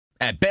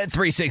At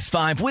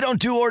Bet365, we don't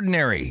do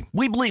ordinary.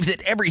 We believe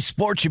that every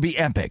sport should be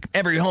epic.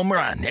 Every home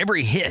run,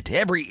 every hit,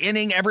 every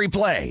inning, every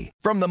play.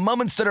 From the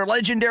moments that are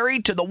legendary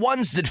to the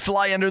ones that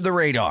fly under the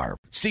radar.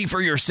 See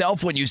for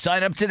yourself when you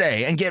sign up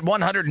today and get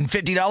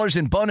 $150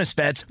 in bonus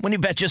bets when you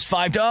bet just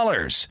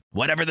 $5.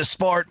 Whatever the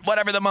sport,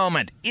 whatever the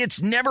moment,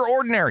 it's never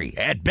ordinary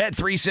at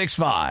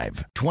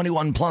Bet365.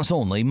 21 plus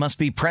only. Must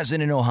be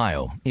present in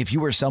Ohio. If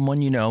you or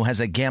someone you know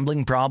has a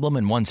gambling problem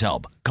and wants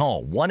help,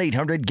 call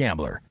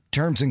 1-800-GAMBLER.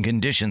 Terms and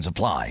conditions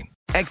apply.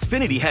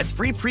 Xfinity has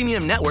free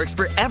premium networks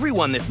for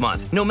everyone this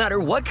month, no matter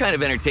what kind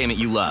of entertainment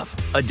you love.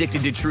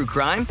 Addicted to true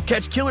crime?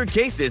 Catch killer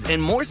cases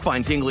and more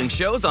spine-tingling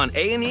shows on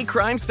A&E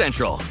Crime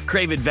Central.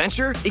 Crave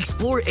adventure?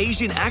 Explore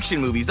Asian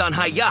action movies on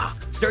Hi-YAH.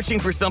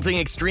 Searching for something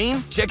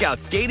extreme? Check out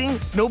skating,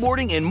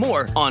 snowboarding, and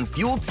more on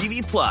Fuel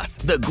TV Plus,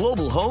 the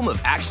global home of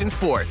action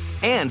sports.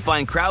 And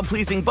find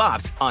crowd-pleasing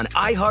bops on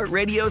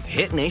iHeartRadio's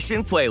Hit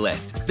Nation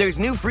playlist. There's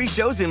new free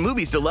shows and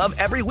movies to love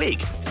every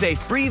week. Say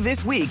free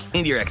this week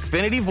in your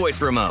Xfinity voice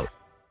remote.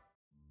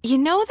 You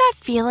know that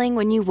feeling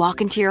when you walk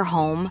into your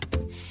home,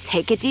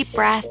 take a deep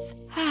breath,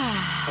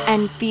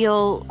 and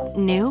feel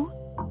new?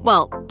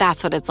 Well,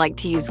 that's what it's like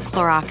to use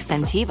Clorox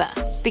Scentiva.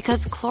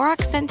 Because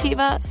Clorox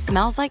Scentiva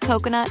smells like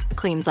coconut,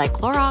 cleans like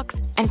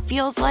Clorox, and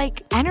feels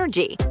like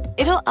energy.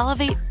 It'll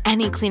elevate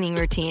any cleaning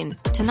routine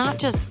to not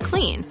just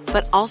clean,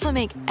 but also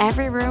make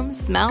every room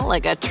smell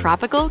like a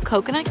tropical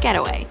coconut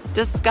getaway.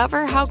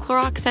 Discover how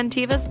Clorox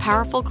Scentiva's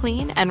powerful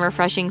clean and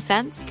refreshing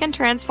scents can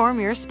transform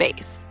your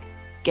space.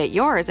 Get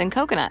yours in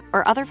coconut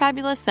or other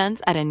fabulous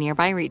scents at a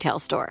nearby retail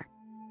store.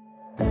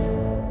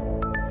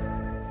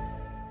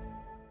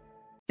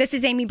 This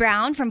is Amy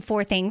Brown from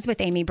 4 Things with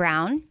Amy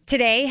Brown.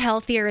 Today,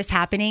 Healthier is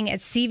happening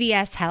at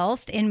CVS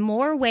Health in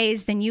more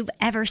ways than you've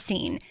ever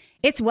seen.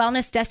 It's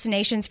wellness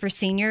destinations for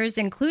seniors,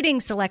 including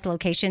select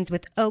locations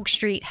with Oak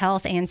Street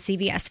Health and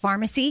CVS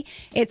Pharmacy.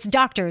 It's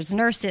doctors,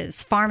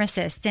 nurses,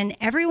 pharmacists, and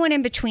everyone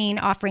in between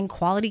offering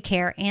quality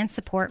care and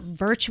support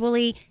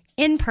virtually,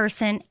 in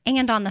person,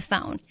 and on the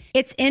phone.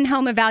 It's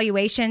in-home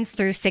evaluations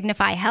through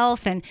Signify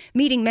Health and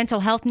meeting mental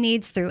health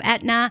needs through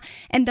Aetna.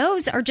 And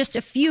those are just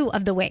a few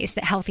of the ways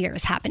that Healthier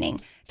is happening.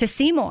 To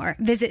see more,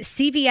 visit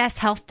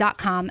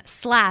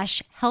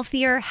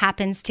cvshealth.com/healthier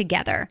happens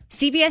together.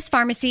 CVS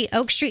Pharmacy,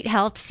 Oak Street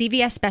Health,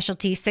 CVS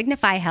Specialty,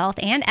 Signify Health,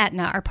 and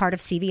Aetna are part of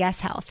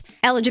CVS Health.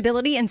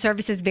 Eligibility and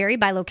services vary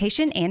by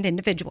location and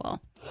individual.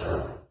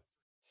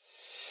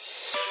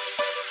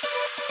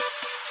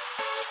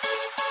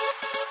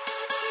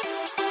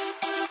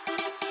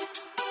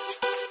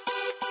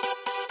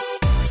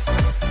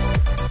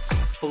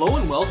 Hello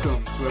and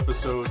welcome to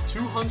episode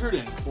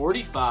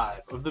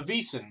 245 of the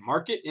VSiN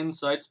Market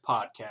Insights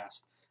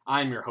Podcast.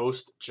 I'm your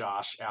host,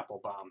 Josh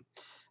Applebaum.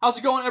 How's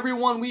it going,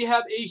 everyone? We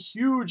have a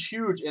huge,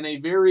 and a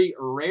very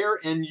rare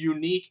and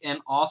unique and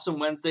awesome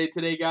Wednesday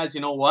today, guys.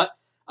 You know what?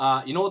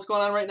 You know what's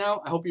going on right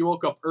now? I hope you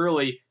woke up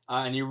early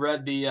and you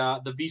read the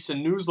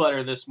VSiN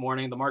newsletter this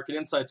morning, the Market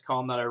Insights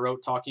column that I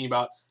wrote talking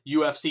about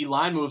UFC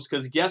line moves.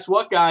 Because guess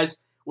what,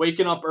 guys?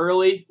 Waking up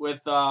early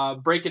with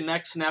breaking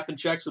necks, snapping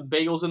checks with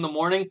bagels in the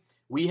morning.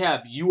 We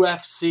have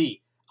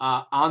UFC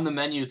on the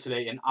menu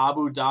today in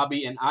Abu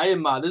Dhabi, and I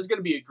am. This is going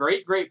to be a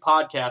great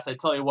podcast. I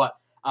tell you what,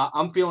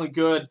 I'm feeling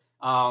good.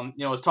 I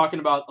was talking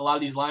about a lot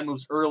of these line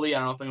moves early. I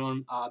don't know if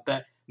anyone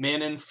bet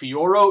Manon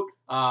Fiorot,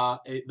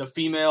 the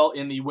female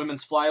in the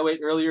women's flyweight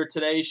earlier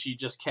today. She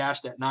just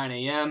cashed at 9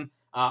 a.m.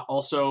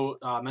 Also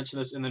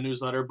mentioned this in the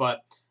newsletter, but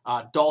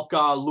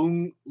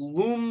Dalka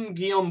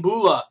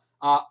Lungiambula.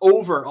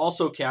 Over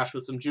also cashed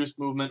with some juice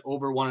movement,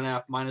 over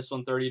 1.5,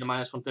 -130 to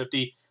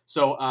 -150.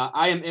 So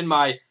I am in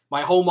my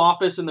home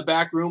office in the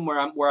back room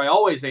where I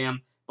always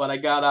am. But I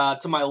got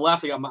to my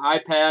left, I got my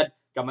iPad,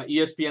 got my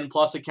ESPN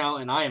Plus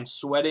account, and I am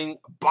sweating,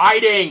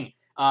 biting,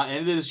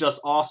 and it is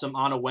just awesome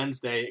on a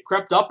Wednesday. It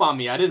crept up on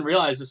me. I didn't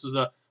realize this was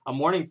a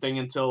morning thing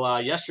until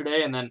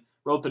yesterday, and then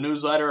wrote the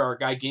newsletter. Our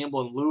guy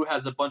Gamble and Lou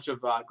has a bunch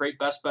of great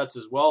best bets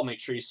as well.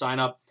 Make sure you sign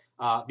up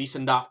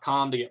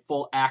VSiN.com to get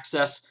full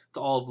access to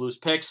all of Lou's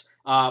picks.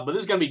 But this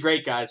is going to be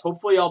great, guys.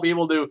 Hopefully I'll be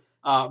able to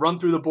run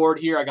through the board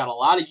here. I got a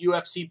lot of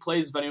UFC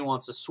plays if anyone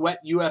wants to sweat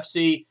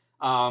UFC,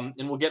 and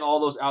we'll get all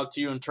those out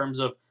to you in terms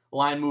of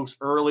line moves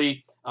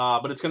early.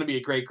 But it's going to be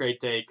a great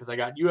day because I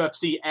got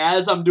UFC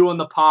as I'm doing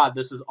the pod.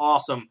 This is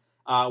awesome.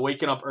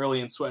 Waking up early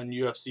and sweating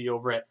UFC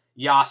over at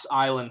Yas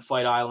Island,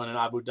 Fight Island in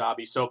Abu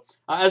Dhabi. So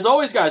as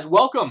always, guys,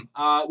 welcome.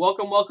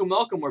 Welcome.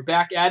 We're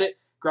back at it,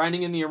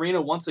 grinding in the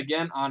arena once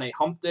again on a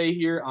hump day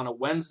here on a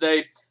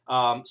Wednesday.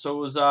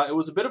 So it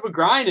was a bit of a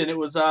grind, and it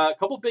was a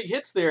couple big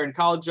hits there in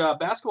college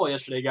basketball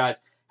yesterday,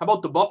 guys. How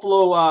about the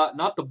Buffalo,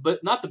 not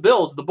the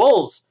Bills, the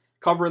Bulls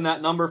covering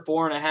that number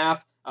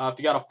 4.5. If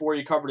you got a 4,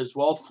 you covered as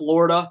well.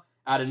 Florida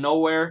out of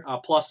nowhere,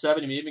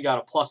 +7. You even got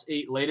a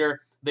 +8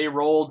 later. They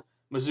rolled.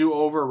 Mizzou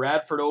over,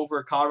 Radford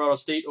over, Colorado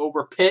State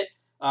over, Pitt.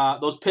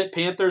 Those Pitt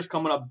Panthers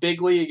coming up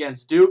bigly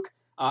against Duke.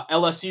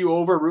 LSU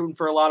over, rooting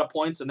for a lot of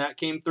points, and that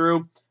came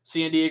through.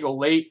 San Diego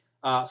late.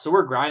 So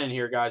we're grinding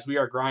here, guys. We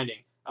are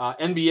grinding.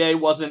 NBA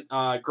wasn't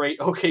great.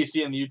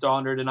 OKC and the Utah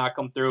Thunder did not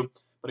come through.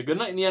 But a good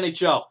night in the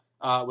NHL.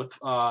 with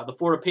the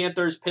Florida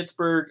Panthers,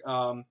 Pittsburgh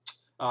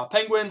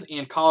Penguins,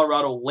 and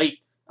Colorado late.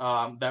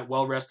 That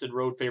well-rested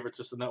road favorite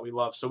system that we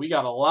love. So we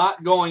got a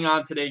lot going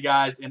on today,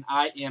 guys, and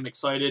I am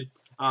excited.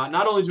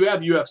 Not only do we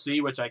have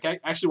UFC, which I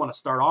actually want to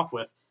start off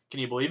with. Can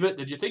you believe it?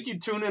 Did you think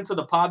you'd tune into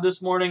the pod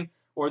this morning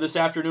or this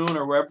afternoon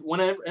or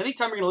whenever,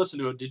 anytime you're going to listen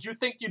to it? Did you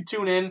think you'd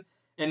tune in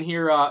and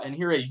hear a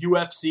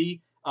UFC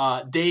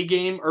day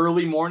game,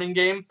 early morning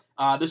game?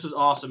 This is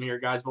awesome here,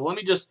 guys. But let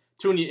me just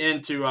tune you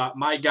into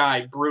my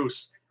guy,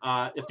 Bruce.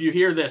 If you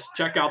hear this,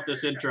 check out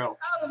this intro.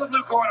 Out of the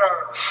blue corner,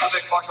 a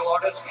mixed martial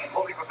artist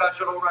holding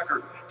professional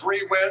record,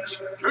 3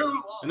 wins, 2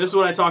 losses. And this is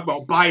what I talk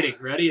about, biting.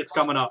 Ready? It's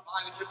coming up.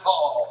 5 inches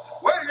tall,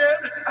 weighing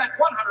in at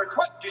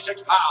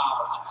 126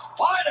 pounds,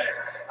 fighting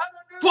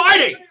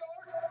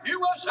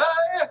USA,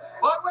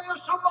 by way of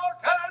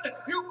Samarkand,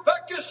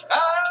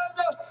 Uzbekistan,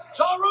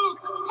 Zaruk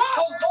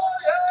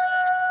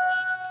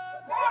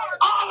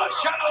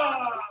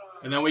Alashan.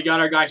 And then we got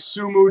our guy,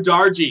 Sumu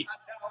Darji.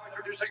 Now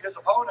introducing his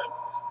opponent,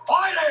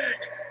 fighting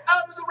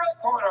out of the red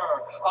corner,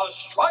 a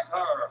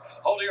striker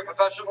holding a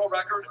professional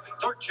record,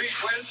 13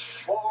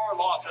 wins, 4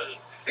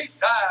 losses. He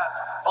stands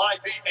 5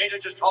 feet 8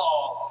 inches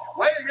tall,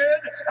 weighing in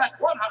at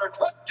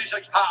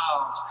 126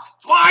 pounds.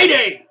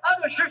 Fighting!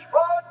 Out of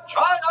Sichuan,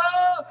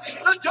 China,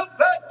 the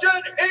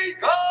Tibetan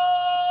Eagle,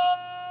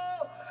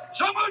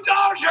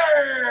 Samudarji!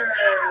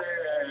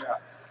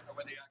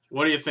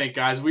 What do you think,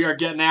 guys? We are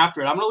getting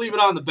after it. I'm going to leave it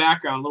on the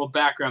background, a little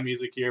background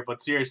music here, but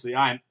seriously,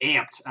 I am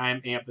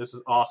amped. This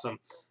is awesome.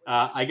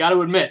 I got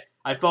to admit,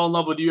 I fell in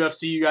love with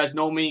UFC. You guys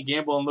know me.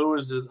 Gamble and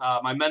Lewis is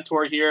my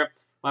mentor here.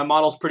 My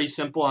model's pretty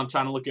simple. I'm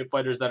trying to look at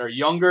fighters that are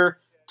younger,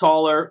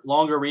 taller,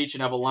 longer reach,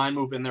 and have a line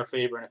move in their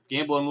favor. And if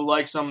Gamble and Lou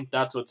likes them,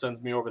 that's what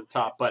sends me over the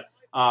top. But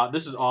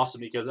this is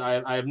awesome because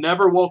I have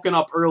never woken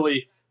up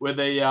early with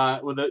a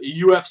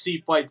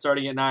UFC fight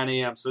starting at 9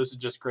 a.m. So this is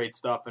just great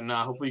stuff. And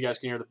hopefully you guys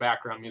can hear the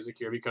background music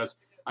here because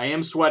I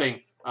am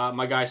sweating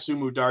my guy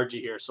Sumu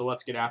Darji here. So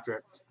let's get after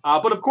it.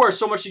 But of course,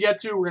 so much to get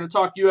to. We're going to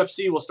talk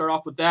UFC. We'll start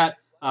off with that.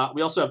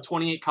 We also have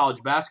 28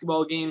 college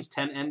basketball games,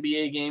 10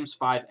 NBA games,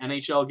 5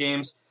 NHL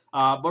games.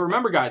 But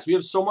remember, guys, we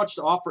have so much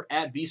to offer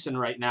at VSiN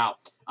right now.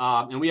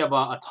 And we have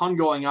a ton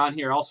going on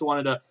here. I also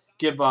wanted to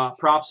give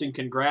props and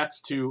congrats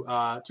to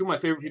two of my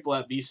favorite people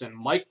at VSiN,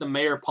 Mike the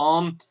Mayor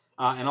Palm,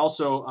 and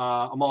also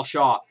Amal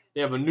Shaw.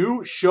 They have a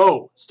new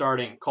show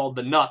starting called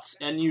The Nuts,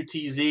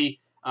 N-U-T-Z,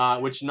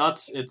 which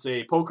nuts, it's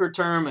a poker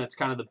term, and it's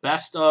kind of the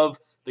best of,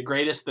 the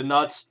greatest, the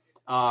nuts.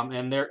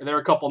 And there are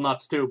a couple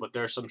nuts too, but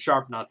there's some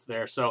sharp nuts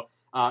there. So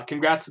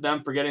congrats to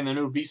them for getting the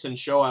new VSiN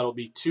show. It'll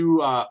be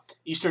 2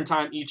 Eastern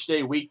time each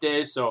day,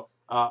 weekdays. So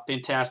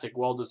fantastic,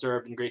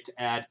 well-deserved, and great to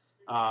add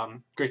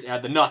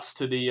the nuts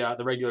to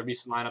the regular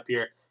VSiN lineup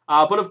here.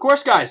 But of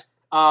course, guys,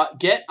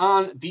 get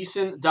on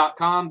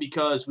VSiN.com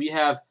because we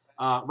have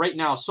right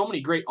now so many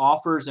great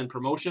offers and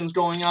promotions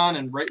going on.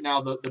 And right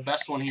now, the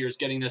best one here is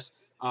getting this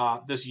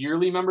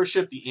yearly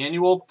membership, the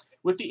annual.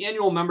 With the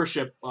annual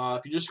membership,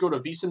 if you just go to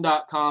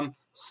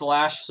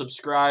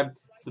VSiN.com/subscribe,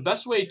 it's the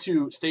best way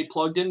to stay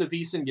plugged into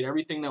VSiN, get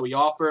everything that we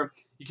offer.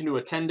 You can do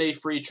a 10-day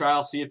free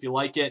trial, see if you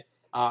like it.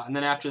 And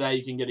then after that,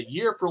 you can get a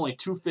year for only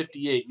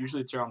 $258.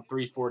 Usually it's around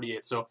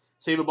 $348. So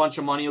save a bunch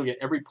of money. You'll get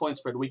every Point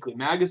Spread Weekly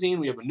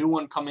magazine. We have a new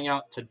one coming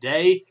out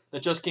today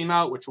that just came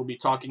out, which we'll be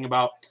talking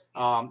about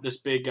this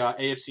big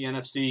AFC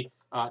NFC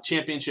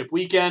championship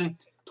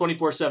weekend.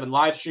 24/7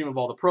 live stream of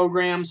all the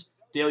programs.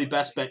 Daily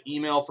best bet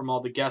email from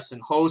all the guests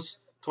and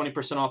hosts.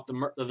 20% off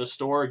the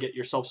store. Get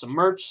yourself some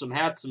merch, some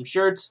hats, some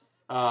shirts,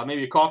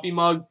 maybe a coffee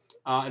mug,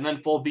 and then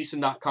full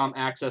VSiN.com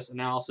access,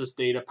 analysis,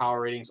 data, power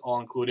ratings, all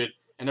included,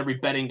 and every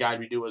betting guide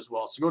we do as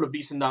well. So go to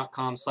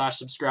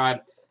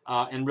VSiN.com/subscribe,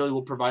 and really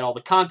we'll provide all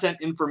the content,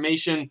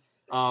 information,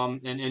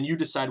 and you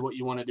decide what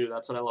you want to do.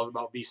 That's what I love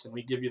about VSiN.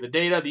 We give you the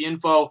data, the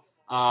info,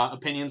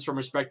 opinions from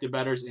respective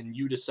bettors, and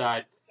you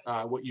decide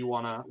what you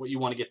want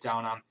to get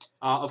down on.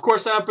 Of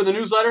course, sign up for the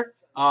newsletter.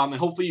 And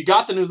hopefully you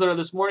got the newsletter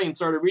this morning and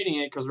started reading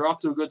it because we're off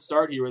to a good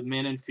start here with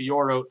Manon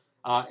Fiorot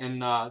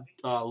and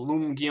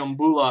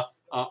Lumgiambula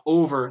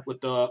over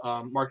with the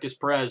Marcus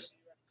Perez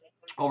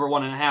over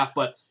 1.5.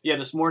 But yeah,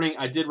 this morning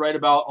I did write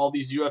about all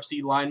these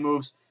UFC line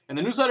moves. And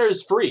the newsletter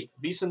is free.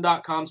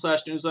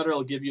 VSiN.com/newsletter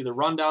will give you the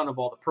rundown of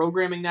all the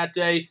programming that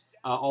day,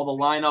 all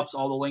the lineups,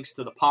 all the links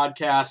to the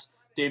podcast,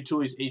 Dave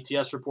Tooley's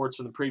ATS reports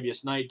from the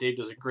previous night. Dave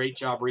does a great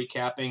job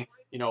recapping,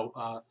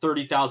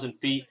 30,000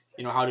 feet.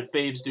 How did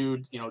faves do?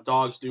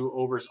 Dogs do,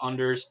 overs,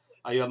 unders.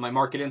 You have my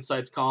market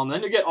insights column.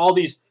 Then you get all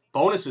these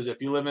bonuses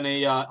if you live in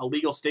a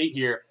legal state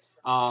here.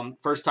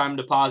 First time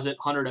deposit,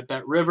 100 at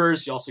Bet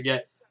Rivers. You also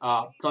get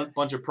a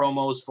bunch of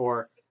promos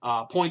for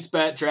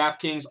PointsBet,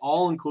 DraftKings,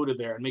 all included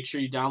there. And make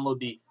sure you download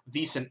the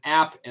VSiN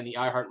app and the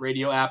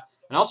iHeartRadio app.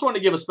 And I also want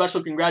to give a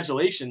special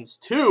congratulations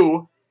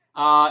to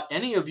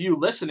any of you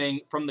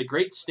listening from the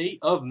great state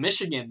of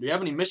Michigan. Do you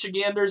have any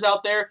Michiganders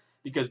out there?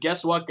 Because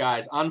guess what,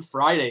 guys? On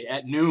Friday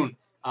at noon,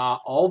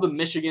 all the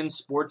Michigan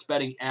sports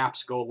betting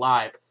apps go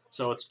live.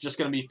 So it's just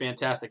going to be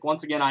fantastic.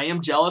 Once again, I am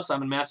jealous.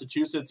 I'm in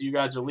Massachusetts. You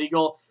guys are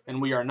legal, and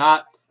we are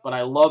not. but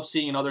I love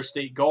seeing another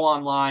state go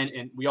online,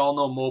 and we all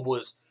know mobile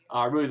is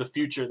really the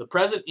future, the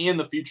present and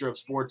the future of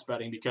sports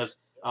betting,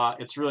 because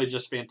it's really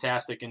just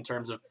fantastic in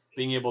terms of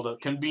being able to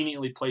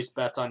conveniently place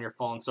bets on your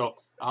phone. So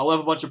I'll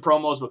have a bunch of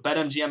promos, but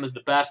BetMGM is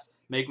the best.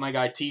 Make my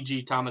guy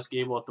TG, Thomas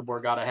Gable at the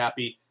Borgata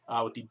happy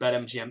with the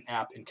BetMGM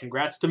app. And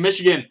congrats to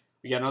Michigan.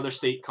 We got another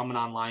state coming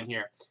online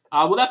here.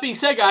 With that being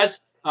said,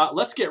 guys,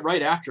 let's get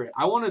right after it.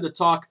 I wanted to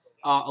talk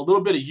a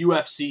little bit of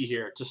UFC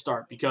here to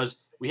start,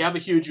 because we have a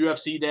huge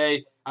UFC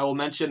day. I will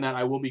mention that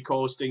I will be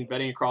co-hosting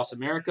Betting Across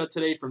America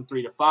today from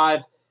 3 to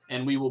 5,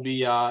 and we will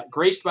be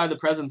graced by the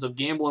presence of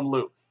Gamble and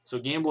Lou. So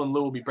Gamble and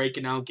Lou will be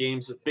breaking down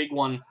games. The big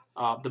one,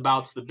 the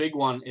bouts, the big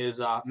one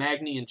is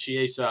Magny and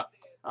Chiesa.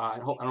 I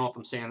don't know if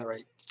I'm saying that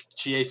right.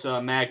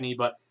 Chiesa, Magny,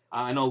 but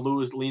I know Lou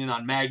is leaning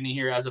on Magny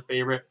here as a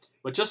favorite.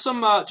 But just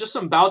some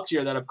bouts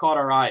here that have caught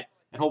our eye,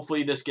 and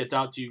hopefully this gets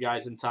out to you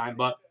guys in time.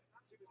 But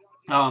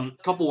a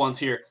couple ones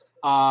here.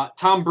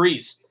 Tom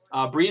Breeze.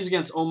 Breeze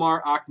against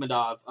Omar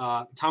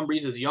Akhmedov. Tom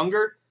Breeze is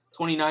younger,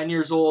 29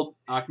 years old.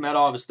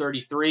 Akhmedov is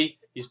 33.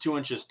 He's 2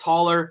 inches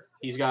taller.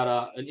 He's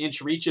got an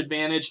inch reach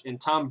advantage. And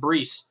Tom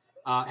Breeze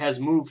has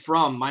moved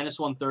from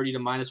 -130 to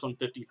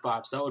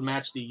 -155. So that would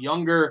match the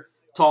younger,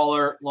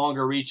 taller,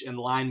 longer reach and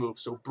line move.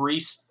 So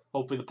Breeze,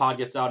 hopefully the pod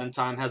gets out in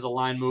time, has a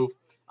line move.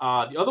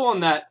 The other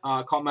one that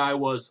caught my eye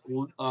was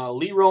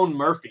Lerone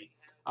Murphy.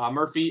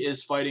 Murphy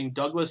is fighting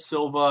Douglas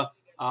Silva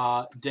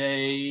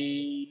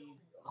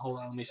Hold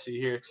on, let me see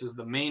here. This is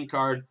the main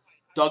card.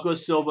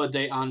 Douglas Silva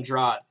de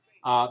Andrade.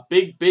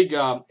 Big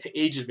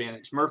age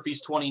advantage.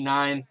 Murphy's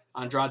 29.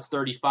 Andrade's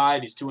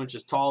 35. He's 2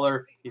 inches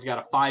taller. He's got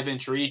a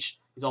 5-inch reach.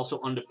 He's also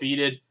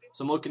undefeated.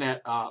 So I'm looking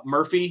at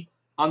Murphy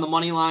on the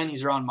money line.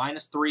 He's around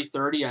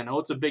 -330. I know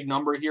it's a big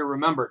number here.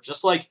 Remember,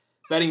 just like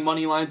betting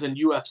money lines in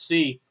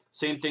UFC,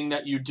 same thing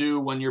that you do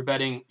when you're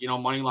betting,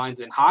 money lines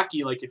in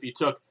hockey. Like if you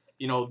took,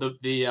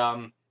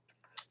 the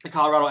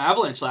Colorado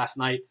Avalanche last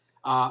night,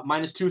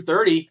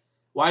 -230.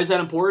 Why is that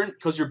important?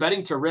 Because you're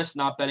betting to risk,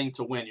 not betting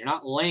to win. You're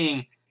not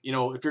laying,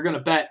 if you're going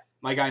to bet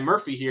my guy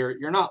Murphy here,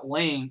 you're not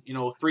laying,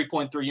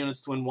 3.3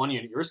 units to win 1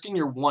 unit. You're risking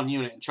your 1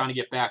 unit and trying to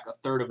get back a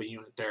third of a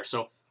unit there.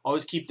 So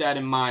always keep that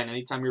in mind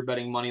anytime you're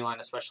betting money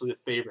line, especially with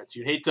favorites.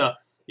 You'd hate to,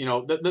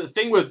 the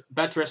thing with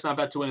bet to risk, not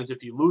bet to win is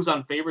if you lose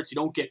on favorites, you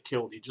don't get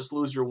killed. You just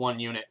lose your 1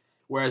 unit.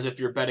 Whereas if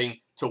you're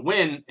betting to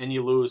win and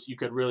you lose, you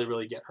could really,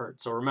 really get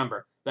hurt. So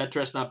remember, bet to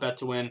risk, not bet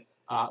to win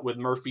with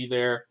Murphy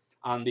there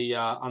on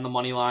the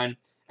money line.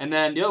 And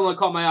then the other one that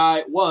caught my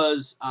eye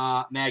was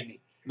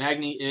Magny.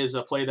 Magny is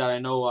a play that I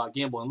know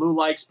Gamble and Lou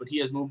likes, but he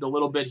has moved a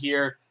little bit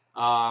here,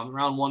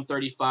 around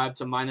 135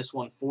 to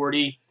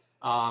 -140.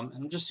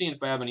 I'm just seeing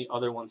if I have any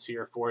other ones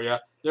here for you.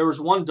 There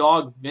was one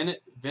dog,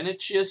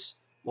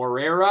 Vinicius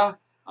Moreira.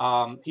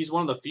 He's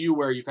one of the few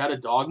where you've had a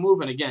dog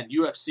move. And again,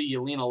 UFC,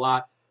 you lean a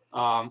lot,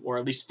 or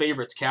at least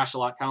favorites cash a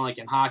lot, kind of like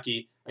in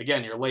hockey.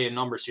 Again, you're laying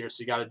numbers here,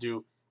 so you got to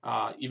do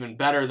even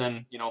better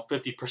than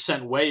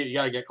 50% weight. You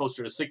got to get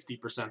closer to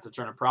 60% to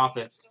turn a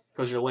profit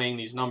because you're laying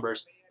these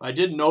numbers. But I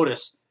did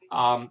notice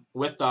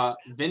with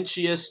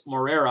Vinicius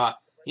Moreira,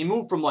 he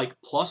moved from like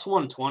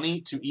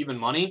 +120 to even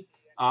money,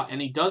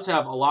 and he does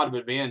have a lot of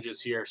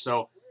advantages here.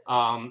 So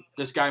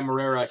this guy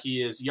Moreira,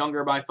 he is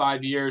younger by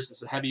 5 years. This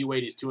is a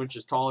heavyweight. He's 2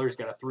 inches taller. He's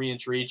got a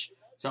 3-inch reach.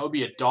 So that would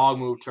be a dog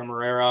move to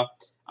Moreira.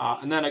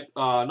 And then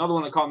another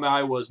one that caught my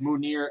eye was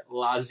Munir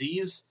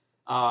Laziz.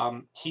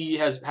 He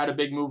has had a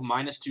big move,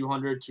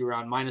 -200 to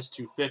around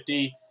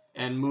 -250.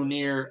 And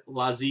Munir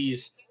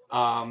Laziz,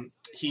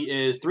 he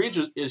is 3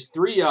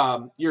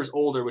 years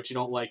older, which you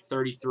don't like,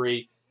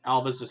 33.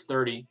 Alves is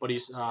 30, but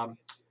he's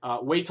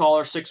way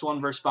taller, 6'1"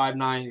 versus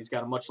 5'9". He's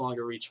got a much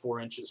longer reach, 4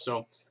 inches.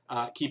 So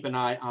keep an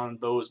eye on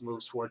those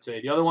moves for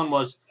today. The other one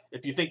was,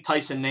 if you think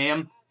Tyson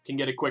Nam can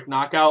get a quick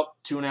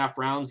knockout, 2.5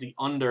 rounds, the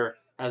under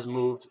has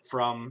moved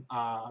from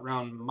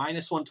around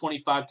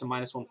 -125 to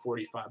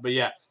 -145. But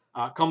yeah,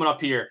 coming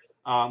up here,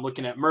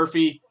 looking at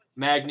Murphy,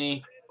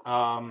 Magny,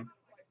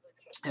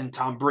 and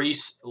Tom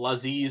Breeze.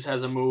 Laziz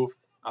has a move,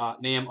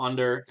 Nam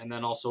under, and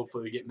then also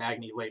hopefully we get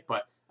Magny late.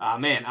 But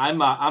man,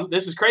 I'm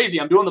this is crazy.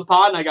 I'm doing the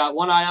pod, and I got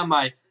one eye on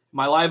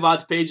my live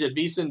odds page at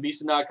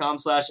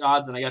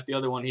VSiN.com/odds, and I got the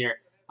other one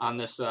here on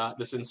this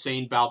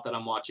insane bout that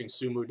I'm watching,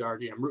 Sue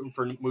Mudaerji. I'm rooting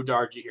for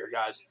Mudaerji here,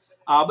 guys.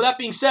 But that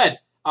being said,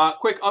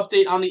 quick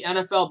update on the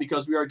NFL,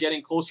 because we are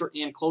getting closer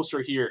and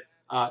closer here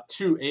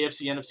to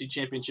AFC-NFC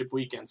Championship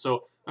weekend.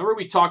 So remember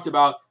we talked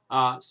about,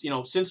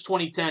 since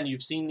 2010,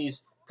 you've seen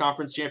these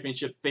conference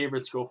championship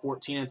favorites go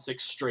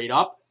 14-6 straight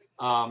up,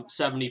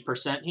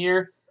 70%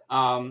 here.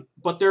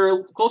 But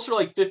they're closer to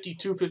like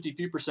 52,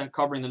 53%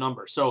 covering the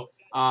number. So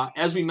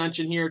as we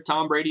mentioned here,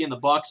 Tom Brady and the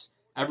Bucs,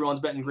 everyone's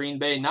betting Green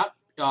Bay. Not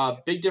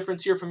big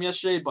difference here from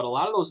yesterday, but a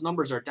lot of those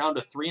numbers are down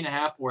to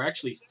 3.5 or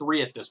actually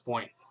 3 at this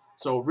point.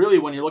 So really,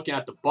 when you're looking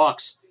at the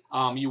Bucs,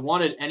 you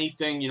wanted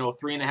anything,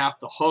 3.5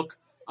 to hook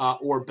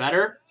or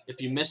better.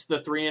 If you missed the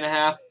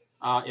 3.5,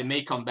 it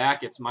may come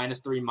back. It's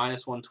 -3,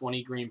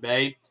 -120 Green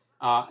Bay.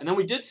 And then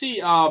we did see,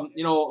 a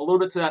little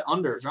bit to that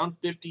under. It's around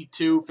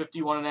 52,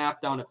 51.5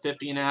 down to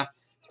 50.5.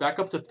 It's back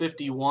up to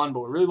 51, but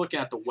we're really looking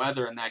at the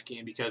weather in that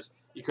game because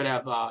you could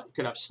have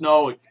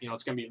snow.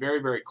 It's going to be very,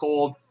 very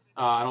cold.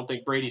 I don't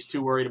think Brady's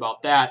too worried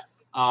about that.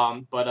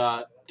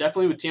 But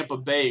definitely with Tampa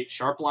Bay,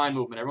 sharp line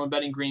movement. Everyone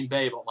betting Green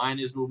Bay, but line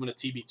is moving to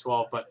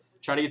TB12. But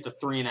try to get to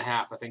 3.5.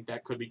 I think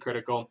that could be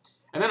critical.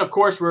 And then, of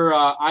course, we're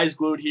eyes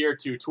glued here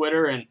to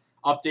Twitter and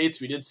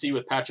updates. We did see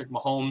with Patrick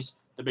Mahomes,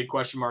 the big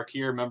question mark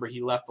here. Remember,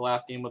 he left the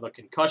last game with a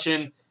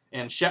concussion.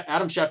 And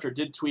Adam Schefter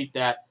did tweet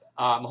that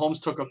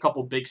Mahomes took a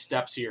couple big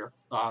steps here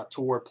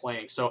toward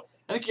playing. So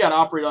I think you got to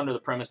operate under the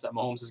premise that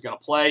Mahomes is going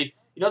to play.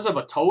 He does have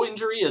a toe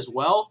injury as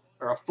well,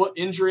 or a foot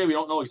injury. We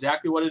don't know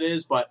exactly what it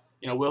is, but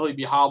will he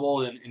be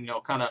hobbled and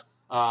kind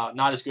of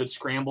not as good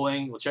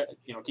scrambling? We'll check,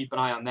 keep an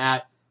eye on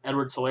that.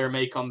 Edwards-Helaire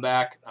may come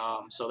back,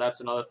 so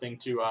that's another thing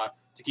to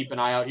keep an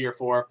eye out here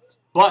for.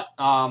 But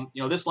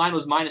this line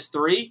was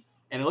 -3,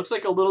 and it looks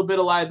like a little bit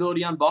of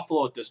liability on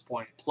Buffalo at this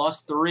point.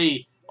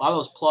 +3. A lot of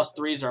those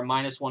 +3s are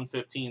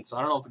 -115, so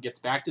I don't know if it gets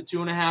back to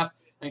 2.5. I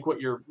think what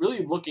you're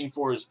really looking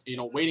for is,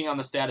 waiting on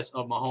the status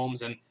of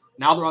Mahomes, and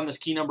now they're on this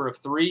key number of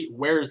 3.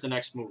 Where is the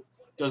next move?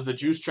 Does the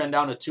juice trend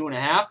down to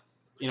 2.5?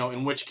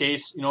 In which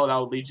case, that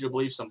would lead you to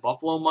believe some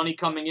Buffalo money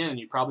coming in, and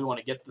you probably want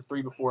to get the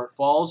 3 before it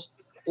falls.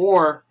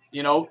 Or,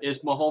 is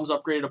Mahomes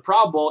upgraded to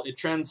Pro Bowl? It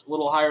trends a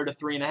little higher to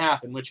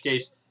 3.5, in which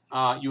case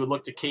you would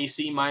look to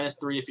KC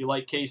 -3 if you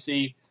like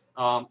KC,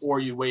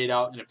 or you wait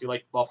out, and if you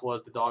like Buffalo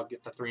as the dog,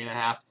 get the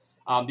 3.5.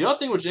 The other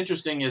thing which is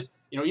interesting is,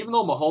 even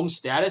though Mahomes'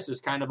 status is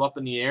kind of up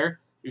in the air,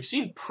 we've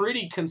seen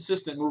pretty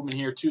consistent movement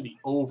here to the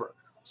over.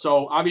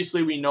 So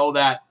obviously we know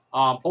that,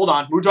 hold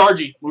on,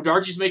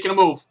 Mudarji's making a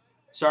move.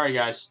 Sorry,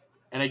 guys.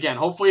 And again,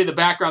 hopefully the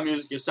background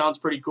music sounds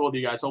pretty cool to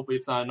you guys. Hopefully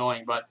it's not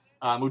annoying, but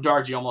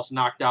Mudarji almost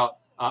knocked out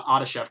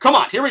Adeshev. Come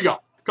on, here we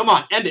go. Come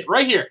on, end it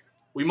right here.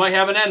 We might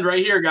have an end right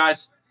here,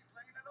 guys.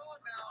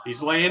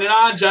 He's laying it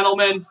on,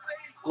 gentlemen.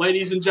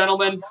 Ladies and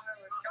gentlemen,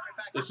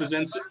 this is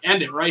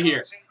end it right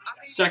here.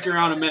 Second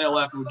round, a minute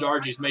left.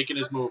 Mudarji's making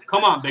his move.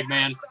 Come on, big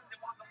man.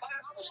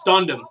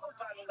 Stunned him.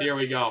 Here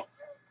we go.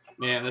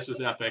 Man, this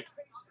is epic.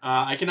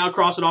 I can now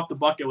cross it off the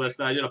bucket list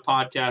that I did a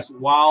podcast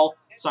while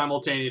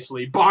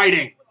simultaneously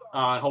biting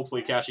and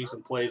hopefully catching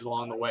some plays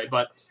along the way.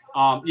 But,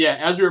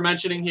 as we were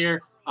mentioning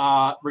here,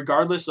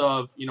 regardless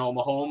of,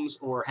 Mahomes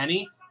or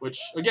Henne, which,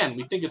 again,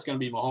 we think it's going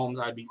to be Mahomes.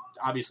 I'd be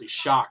obviously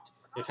shocked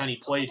if Henne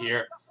played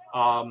here.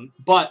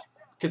 But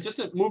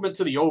consistent movement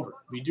to the over.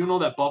 We do know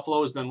that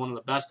Buffalo has been one of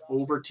the best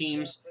over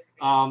teams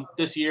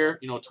this year,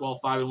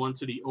 12-5-1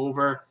 to the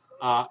over.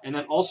 And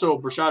then also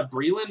Bashaud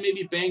Breeland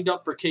maybe banged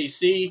up for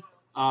KC.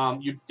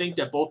 You'd think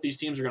that both these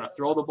teams are going to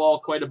throw the ball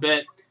quite a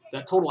bit.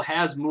 That total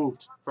has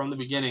moved from the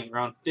beginning,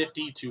 around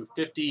 50 to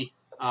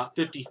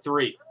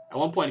 53. At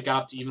one point it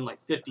got up to even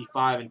like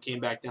 55 and came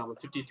back down, but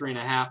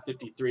 53.5,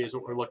 53 is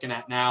what we're looking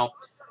at now.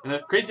 And the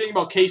crazy thing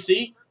about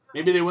KC,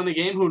 maybe they win the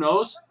game, who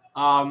knows?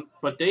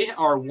 But they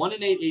are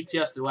 1-8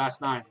 ATS their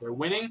last 9. They're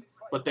winning,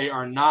 but they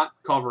are not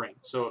covering.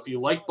 So if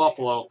you like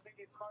Buffalo,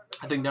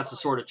 I think that's the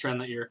sort of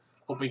trend that you're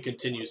hoping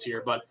continues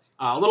here. But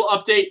a little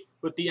update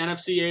with the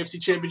NFC, AFC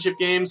Championship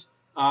games.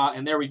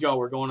 And there we go.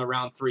 We're going to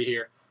round 3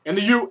 here in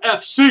the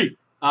UFC.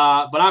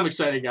 But I'm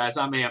excited, guys.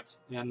 I'm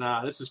amped. And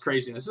this is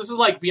craziness. This is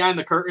like behind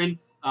the curtain.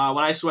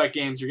 When I sweat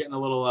games, you're getting a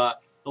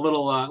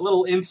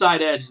little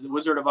inside edge. The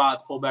Wizard of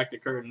Oz pulled back the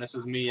curtain. This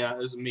is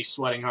me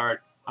sweating hard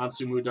on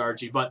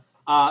Mudarji. But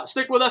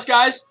stick with us,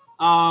 guys.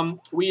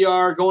 We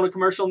are going to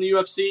commercial in the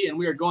UFC, and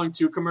we are going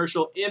to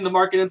commercial in the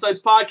Market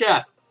Insights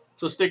podcast.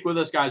 So stick with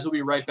us, guys. We'll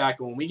be right back.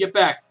 And when we get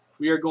back,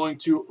 we are going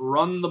to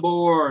run the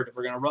board.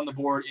 We're going to run the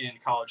board in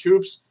college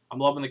hoops. I'm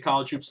loving the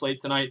college hoops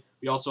slate tonight.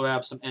 We also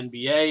have some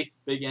NBA,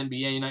 big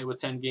NBA night with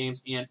 10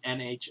 games, and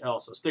NHL.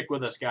 So stick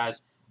with us,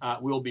 guys.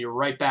 We'll be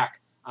right back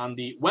on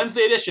the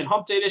Wednesday edition,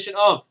 Hump Day edition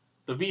of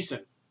the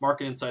VSiN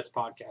Market Insights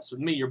podcast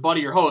with me, your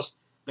buddy, your host,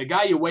 the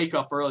guy you wake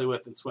up early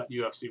with and sweat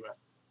UFC with,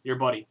 your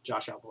buddy,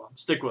 Josh Applebaum.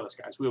 Stick with us,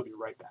 guys. We'll be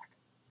right back.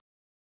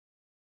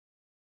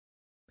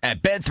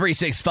 At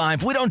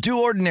Bet365, we don't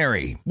do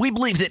ordinary. We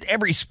believe that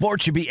every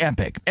sport should be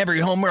epic.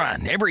 Every home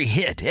run, every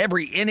hit,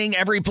 every inning,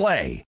 every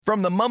play.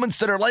 From the moments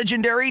that are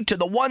legendary to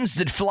the ones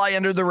that fly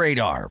under the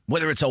radar.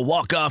 Whether it's a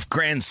walk-off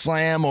grand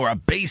slam or a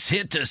base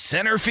hit to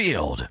center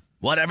field.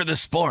 Whatever the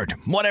sport,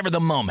 whatever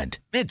the moment.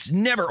 It's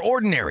never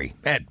ordinary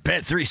at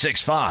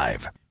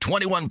Bet365.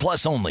 21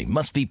 plus only.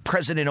 Must be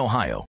present in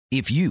Ohio.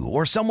 If you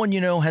or someone you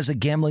know has a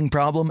gambling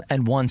problem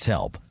and wants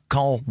help,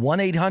 call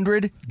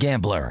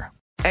 1-800-GAMBLER.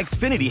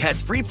 Xfinity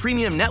has free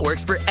premium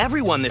networks for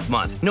everyone this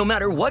month, no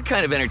matter what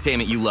kind of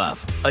entertainment you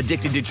love.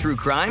 Addicted to true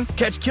crime?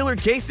 Catch killer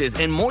cases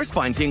and more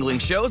spine-tingling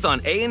shows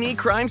on A&E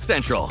Crime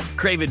Central.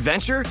 Crave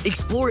adventure?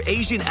 Explore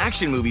Asian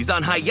action movies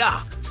on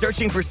Hi-YAH.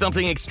 Searching for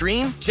something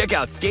extreme? Check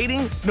out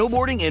skating,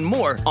 snowboarding, and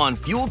more on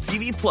Fuel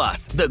TV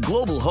Plus, the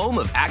global home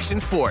of action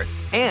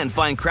sports. And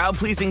find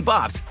crowd-pleasing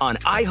bops on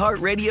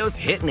iHeartRadio's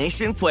Hit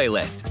Nation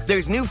playlist.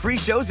 There's new free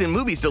shows and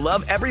movies to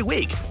love every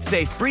week.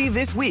 Say free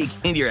this week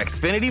in your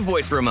Xfinity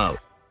voice remote.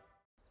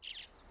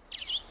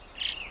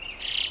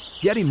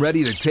 Getting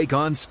ready to take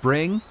on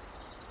spring?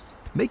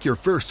 Make your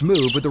first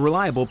move with the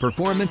reliable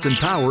performance and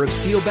power of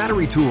Steel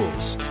battery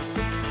tools.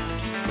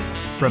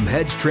 From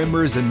hedge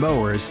trimmers and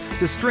mowers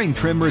to string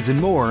trimmers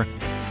and more,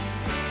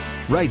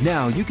 right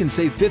now you can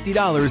save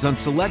 $50 on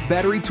select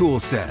battery tool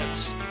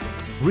sets.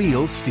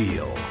 Real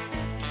Steel.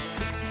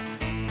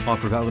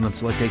 Offer valid on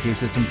select AK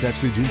system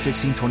sets through June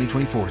 16,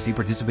 2024. See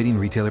participating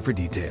retailer for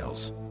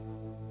details.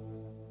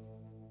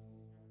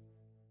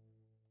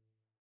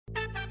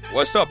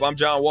 What's up? I'm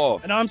John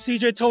Wall. And I'm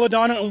CJ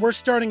Toledano, and we're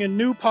starting a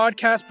new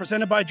podcast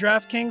presented by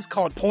DraftKings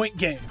called Point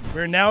Game.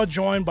 We're now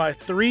joined by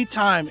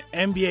three-time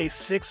NBA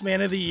Sixth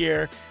Man of the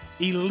Year,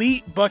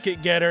 elite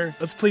bucket getter.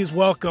 Let's please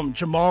welcome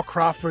Jamal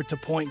Crawford to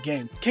Point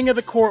Game. King of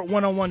the Court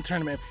one-on-one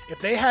tournament. If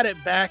they had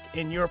it back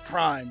in your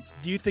prime,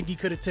 do you think you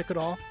could have took it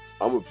all?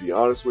 I'm going to be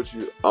honest with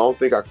you. I don't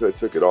think I could have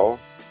took it all,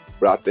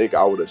 but I think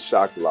I would have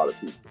shocked a lot of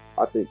people.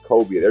 I think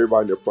Kobe and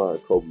everybody in their prime,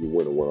 Kobe would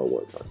win a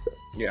one-on-one contest.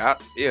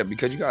 Yeah,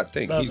 because you got to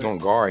think, he's going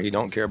to guard. He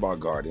don't care about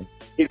guarding.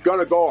 He's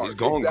going to guard. He's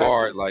going to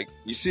guard. Like,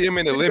 you see him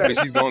in the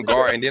Olympics, he's going to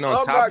guard. And then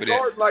on top of that. I'm not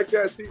guarding like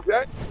that,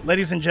 CJ.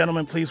 Ladies and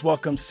gentlemen, please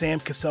welcome Sam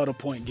Cassell to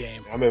Point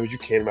Game. I remember you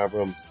came out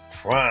from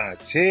prime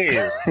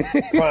 10.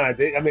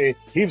 I mean,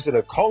 he was in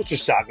a culture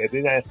shock. And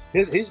then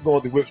he's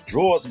going through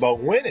withdrawals about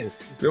winning.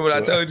 Remember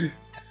what I told you?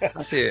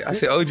 I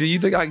said, OG, you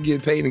think I can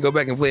get paid and go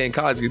back and play in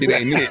college because it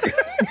ain't it?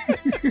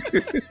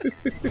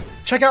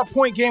 Check out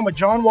Point Game with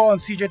John Wall and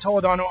CJ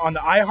Toledano on the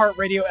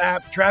iHeartRadio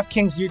app,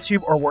 DraftKings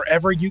YouTube, or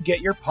wherever you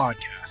get your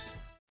podcasts.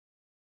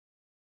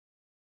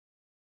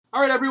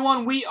 All right,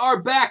 everyone, we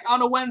are back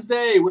on a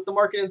Wednesday with the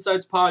Market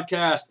Insights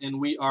podcast, and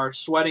we are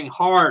sweating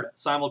hard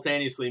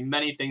simultaneously.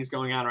 Many things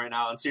going on right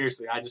now, and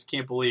seriously, I just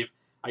can't believe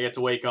I get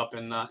to wake up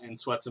and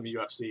sweat some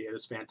UFC. It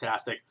is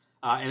fantastic.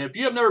 And if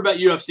you have never bet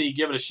UFC,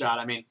 give it a shot.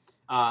 I mean,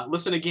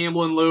 listen to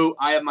Gamble and Lou.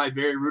 I have my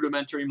very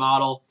rudimentary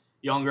model,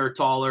 younger,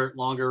 taller,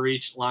 longer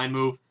reach, line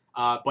move.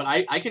 But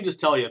I can just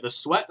tell you, the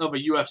sweat of a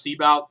UFC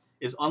bout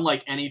is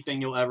unlike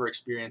anything you'll ever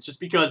experience, just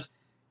because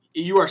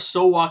you are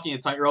so walking a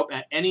tightrope.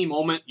 At any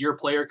moment, your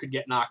player could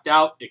get knocked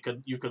out.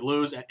 You could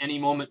lose. At any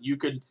moment, you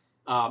could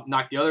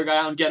knock the other guy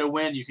out and get a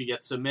win. You could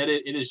get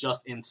submitted. It is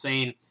just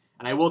insane.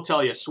 And I will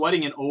tell you,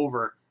 sweating it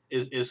over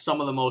is some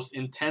of the most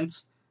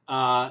intense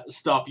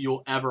stuff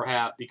you'll ever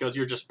have, because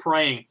you're just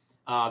praying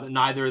that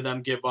neither of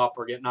them give up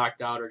or get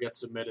knocked out or get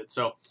submitted.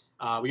 So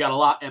we got a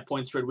lot at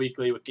Point Spread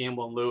Weekly with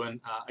Gamble and Lou.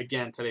 And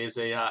again, today's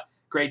a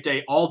great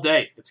day all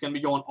day. It's going to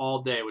be going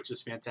all day, which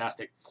is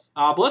fantastic.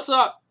 But let's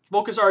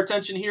focus our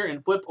attention here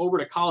and flip over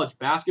to college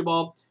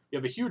basketball. We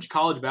have a huge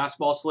college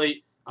basketball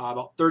slate,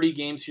 about 30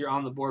 games here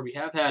on the board. We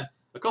have had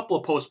a couple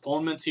of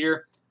postponements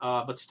here,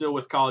 but still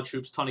with college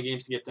hoops, ton of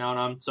games to get down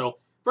on. So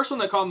first one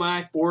that caught my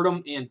eye,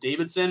 Fordham and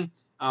Davidson.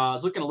 I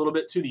was looking a little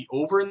bit to the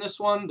over in this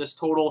one. This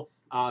total,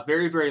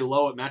 very, very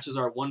low. It matches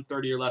our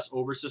 130 or less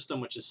over system,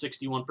 which is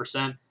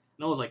 61%.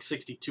 I know it was like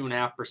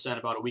 62.5%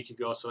 about a week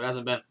ago, so it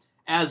hasn't been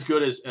as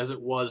good as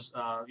it was,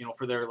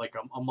 for their like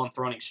a month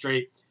running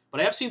straight. But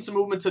I have seen some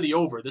movement to the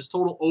over. This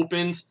total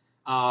opened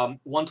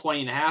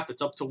 120.5.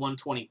 It's up to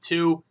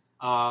 122.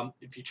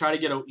 If you try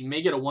to you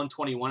may get a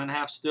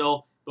 121.5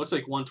 still. It looks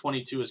like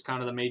 122 is kind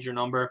of the major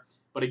number.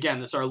 But again,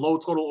 this is our low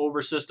total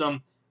over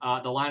system.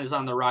 The line is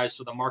on the rise,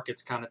 so the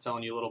market's kind of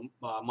telling you a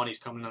little money's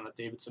coming on the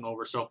Davidson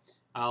over. So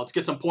let's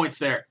get some points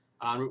there.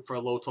 Root for a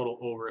low total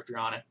over if you're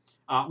on it.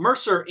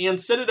 Mercer and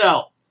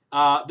Citadel.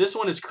 This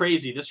one is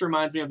crazy. This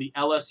reminds me of the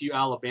LSU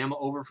Alabama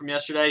over from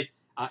yesterday.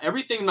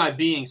 Everything in my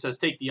being says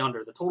take the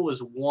under. The total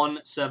is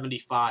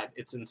 175.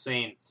 It's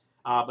insane.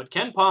 But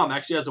Ken Pom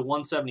actually has a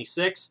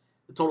 176.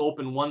 The total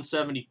opened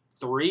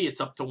 173.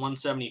 It's up to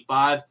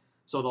 175.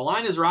 So the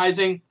line is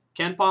rising.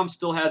 Ken Pom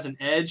still has an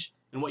edge.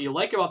 And what you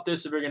like about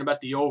this, if you're going to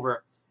bet the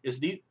over, is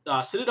the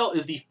Citadel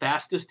is the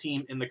fastest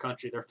team in the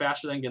country. They're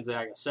faster than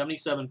Gonzaga,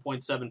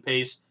 77.7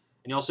 pace.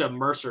 And you also have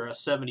Mercer, a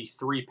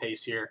 73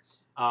 pace here.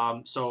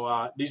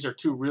 So these are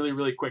two really,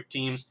 really quick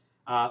teams.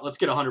 Let's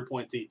get 100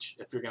 points each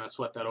if you're going to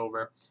sweat that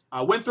over.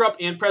 Winthrop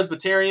and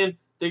Presbyterian,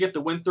 they get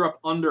the Winthrop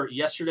under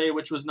yesterday,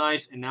 which was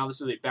nice, and now this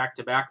is a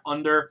back-to-back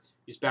under.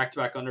 These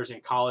back-to-back unders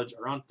in college,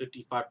 around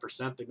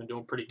 55%. They've been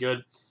doing pretty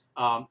good.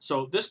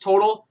 So this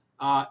total,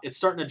 it's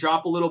starting to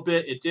drop a little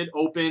bit. It did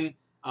open.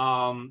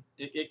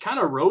 It kind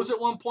of rose at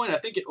one point. I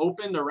think it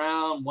opened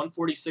around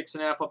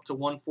 146.5 up to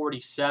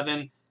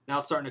 147. Now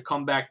it's starting to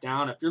come back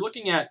down. If you're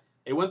looking at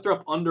a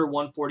Winthrop under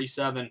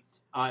 147,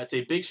 it's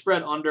a big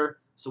spread under.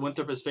 So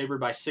Winthrop is favored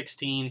by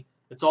 16.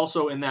 It's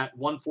also in that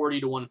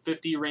 140 to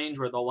 150 range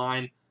where the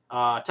line,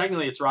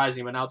 technically it's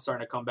rising, but now it's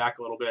starting to come back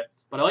a little bit.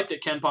 But I like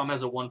that Ken Pom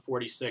has a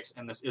 146,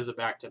 and this is a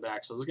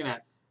back-to-back. So I was looking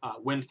at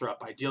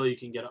Winthrop. Ideally, you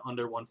can get it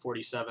under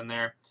 147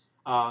 there.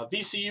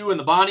 VCU and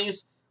the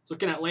Bonnies. I was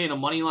looking at laying a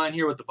money line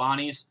here with the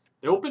Bonnies.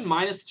 They opened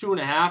minus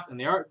 2.5, and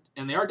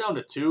they are down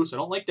to 2. So I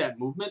don't like that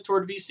movement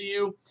toward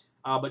VCU.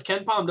 But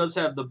Ken Pom does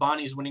have the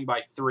Bonnies winning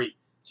by 3.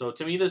 So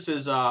to me, this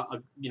is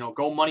a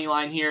go money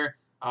line here.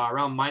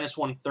 Around minus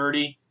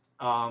 130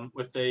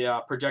 with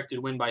a projected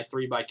win by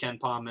 3 by Ken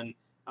Pom, and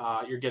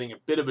you're getting a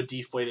bit of a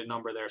deflated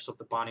number there. So if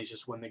the Bonnies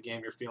just win the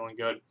game, you're feeling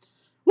good.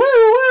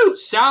 Woo!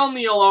 Sound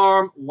the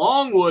alarm.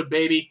 Longwood,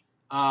 baby.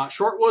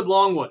 Shortwood,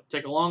 Longwood.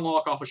 Take a long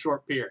walk off a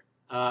short pier.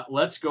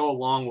 Let's go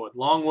Longwood.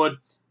 Longwood,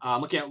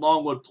 I'm looking at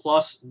Longwood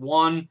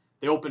 +1.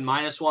 They opened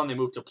 -1. They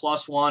moved to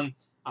 +1.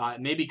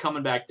 It may be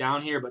coming back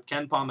down here, but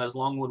KenPom has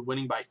Longwood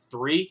winning by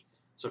 3.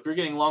 So if you're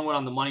getting Longwood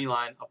on the money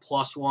line, a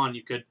 +1,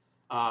 you could.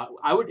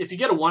 If you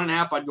get a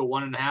 1.5, I'd go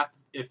 1.5.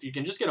 If you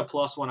can just get a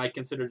 +1, I'd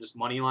consider just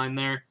money line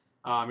there.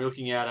 You're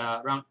looking at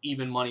around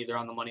even money there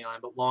on the money line,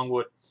 but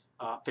Longwood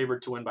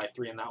favored to win by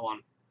 3 in that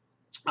one.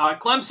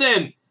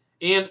 Clemson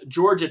and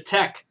Georgia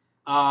Tech.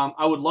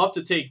 I would love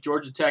to take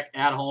Georgia Tech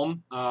at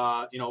home,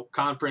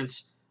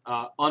 conference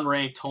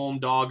unranked home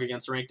dog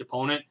against a ranked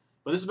opponent.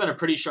 But this has been a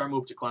pretty sharp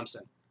move to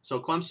Clemson. So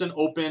Clemson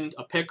opened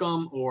a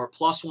pick'em or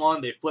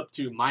 +1. They flipped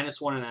to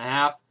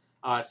 -1.5.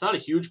 It's not a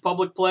huge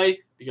public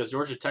play because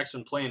Georgia Tech's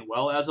been playing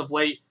well as of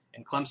late.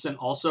 And Clemson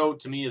also,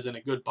 to me, is in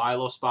a good buy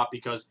low spot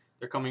because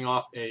they're coming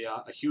off a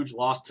huge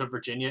loss to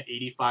Virginia,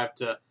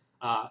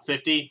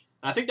 85-50.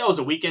 And I think that was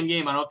a weekend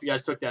game. I don't know if you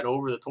guys took that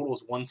over. The total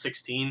was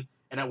 116.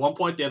 And at one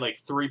point, they had like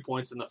 3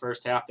 points in the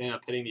first half. They ended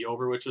up hitting the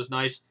over, which was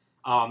nice.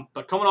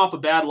 But coming off a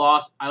bad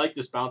loss, I like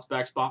this bounce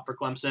back spot for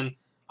Clemson.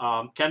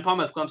 KenPom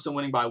has Clemson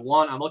winning by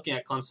 1. I'm looking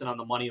at Clemson on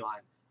the money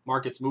line.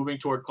 Market's moving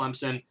toward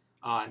Clemson.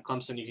 And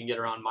Clemson, you can get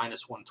around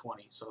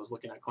 -120. So I was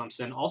looking at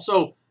Clemson.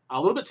 Also, a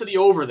little bit to the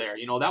over there.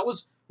 That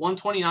was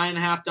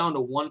 129.5 down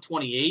to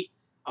 128.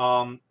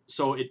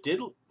 So it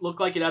did look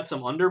like it had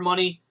some under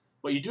money.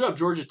 But you do have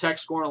Georgia Tech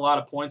scoring a lot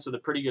of points with a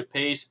pretty good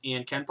pace.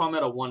 And KenPom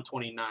at a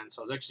 129.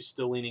 So I was actually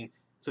still leaning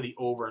to the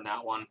over in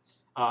that one.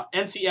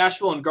 NC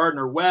Asheville and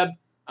Gardner-Webb.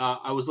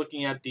 I was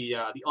looking at the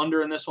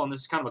under in this one.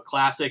 This is kind of a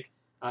classic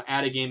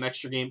add a game,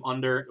 extra game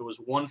under. It was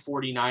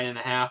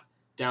 149.5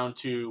 down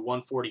to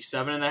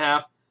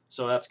 147.5.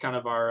 So that's kind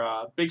of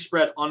our big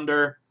spread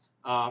under.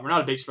 Or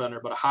not a big spread under,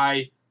 but a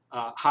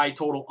high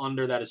total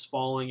under that is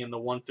falling in the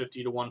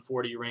 150 to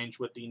 140 range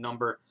with the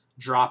number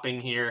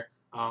dropping here.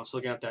 So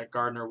looking at that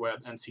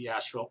Gardner-Webb, NC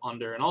Asheville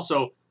under. And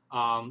also,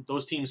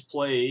 those teams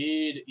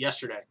played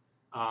yesterday.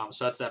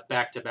 So that's that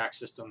back-to-back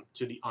system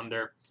to the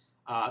under.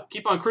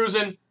 Keep on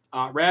cruising.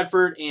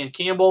 Radford and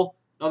Campbell,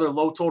 another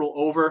low total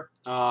over.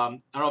 I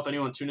don't know if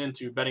anyone tuned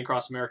into Betting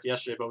Across America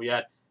yesterday, but we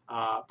had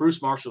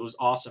Bruce Marshall, who's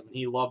awesome, and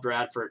he loved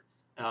Radford.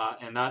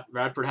 And that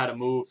Radford had a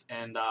move,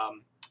 and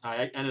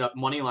I ended up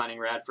moneylining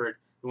Radford.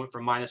 We went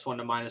from -1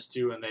 to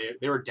 -2, and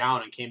they were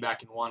down and came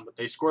back and won. But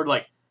they scored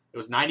it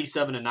was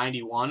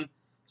 97-91.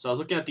 So I was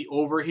looking at the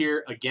over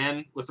here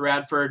again with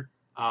Radford.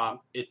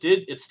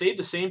 It stayed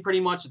the same pretty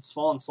much. It's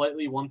fallen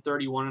slightly,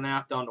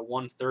 131.5 down to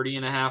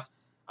 130.5.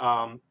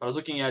 But I was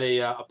looking at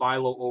a buy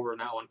low over in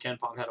that one.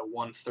 KenPom had a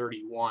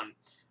 131.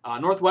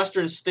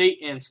 Northwestern State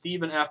and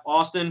Stephen F.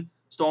 Austin,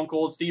 Stone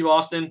Cold Steve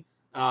Austin.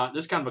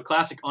 This is kind of a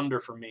classic under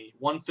for me.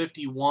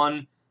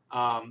 151.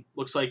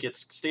 Looks like it's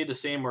stayed the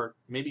same or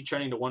maybe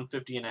trending to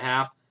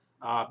 150.5.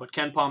 But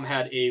KenPom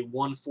had a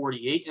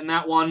 148 in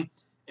that one.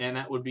 And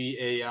that would be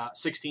a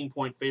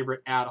 16-point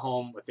favorite at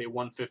home with a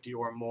 150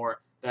 or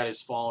more. That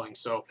is falling.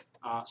 So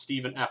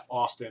Stephen F.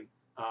 Austin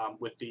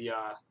with the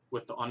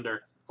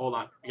under. Hold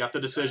on. We got the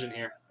decision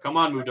here. Come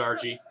on,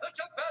 Mudarji.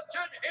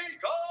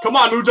 Come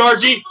on,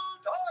 Mudarji.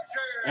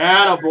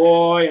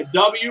 Attaboy. A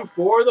W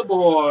for the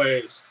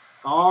boys.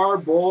 Our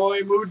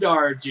boy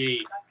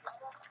Mudarji.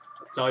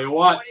 I'll tell you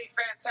what.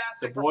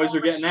 The boys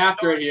are getting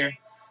after it here.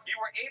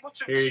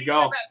 Here you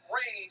go.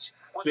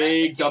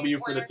 Big W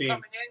for the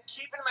team.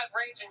 Keeping him at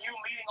range and you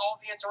leading all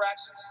the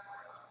interactions.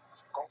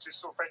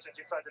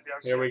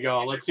 Here we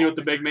go. Let's see what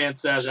the big man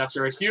says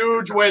after a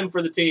huge win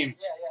for the team.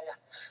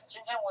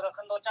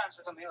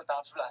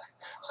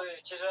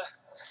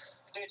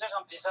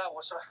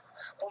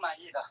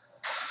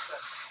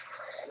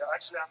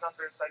 Actually, I'm not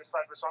very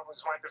satisfied with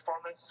my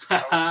performance. I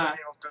was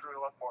able to do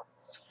a lot more.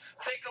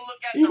 Take a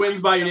look at he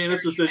wins by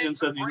unanimous decision,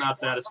 says he's not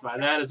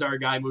satisfied. That is our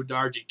guy,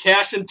 Mudarji.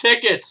 Cash and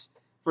tickets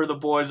for the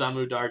boys on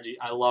Mudarji.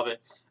 I love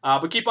it.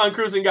 But keep on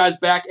cruising, guys.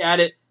 Back at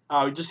it.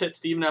 We just hit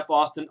Stephen F.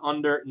 Austin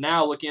under.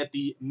 Now looking at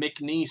the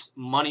McNeese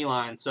money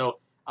line. So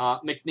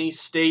McNeese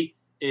State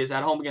is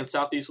at home against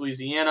Southeast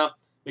Louisiana.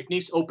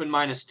 McNeese open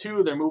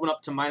 -2. They're moving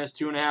up to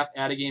 -2.5.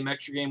 Add a game,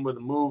 extra game with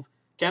a move.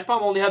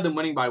 KenPom only had them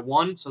winning by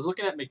 1. So I was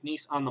looking at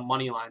McNeese on the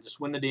money line. Just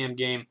win the damn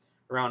game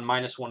around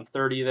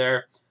 -130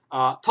 there.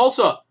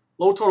 Tulsa,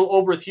 low total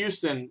over with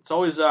Houston. It's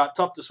always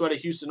tough to sweat a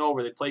Houston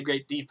over. They play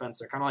great defense.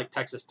 They're kind of like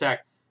Texas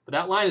Tech. But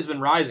that line has been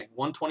rising.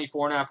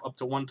 124.5 up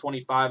to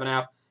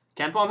 125.5.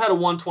 KenPom had a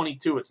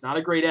 122. It's not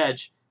a great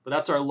edge, but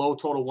that's our low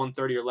total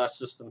 130 or less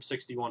system,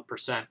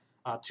 61%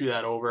 to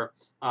that over.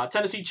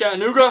 Tennessee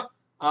Chattanooga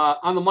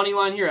on the money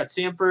line here at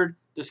Sanford.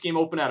 This game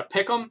opened at a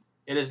pick'em.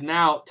 It is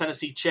now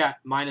Tennessee Chat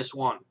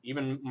 -1,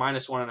 even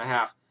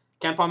 -1.5.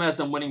 KenPom has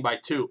them winning by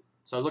 2.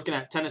 So I was looking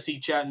at Tennessee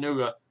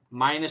Chattanooga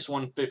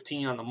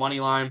 -115 on the money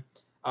line.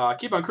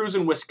 Keep on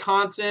cruising.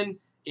 Wisconsin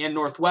and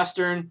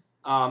Northwestern.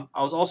 I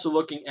was also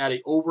looking at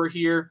a over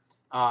here.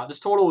 This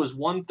total was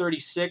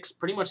 136,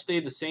 pretty much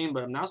stayed the same,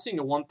 but I'm now seeing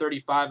a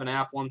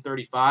 135.5,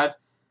 135.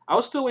 I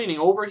was still leaning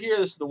over here.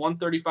 This is the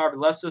 135 or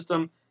less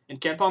system. and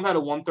KenPom had a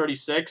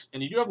 136,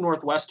 and you do have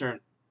Northwestern,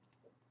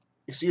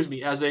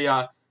 as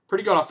a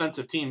pretty good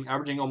offensive team,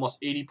 averaging almost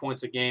 80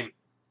 points a game.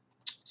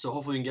 So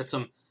hopefully we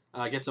can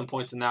get some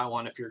points in that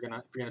one if you're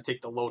gonna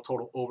take the low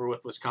total over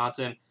with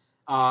Wisconsin.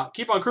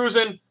 Keep on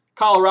cruising.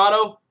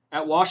 Colorado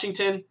at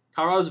Washington.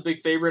 Colorado's a big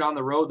favorite on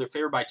the road. They're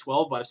favored by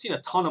 12, but I've seen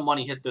a ton of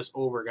money hit this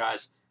over,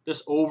 guys.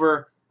 This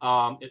over,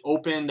 it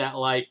opened at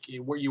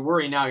where you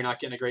worry now you're not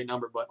getting a great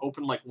number, but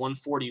opened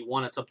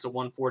 141. It's up to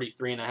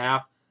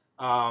 143.5.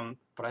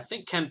 But I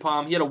think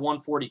KenPom, he had a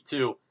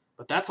 142,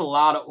 but that's a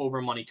lot of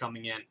over money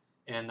coming in.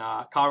 And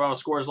Colorado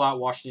scores a lot.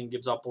 Washington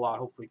gives up a lot.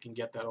 Hopefully you can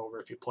get that over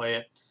if you play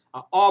it.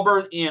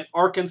 Auburn and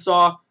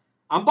Arkansas.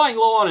 I'm buying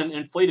low on an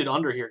inflated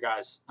under here,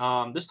 guys.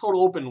 This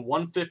total opened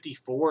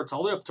 154. It's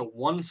all the way up to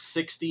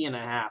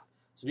 160.5.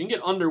 So if you can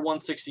get under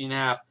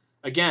 160.5,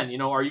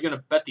 again, are you going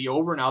to bet the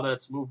over now that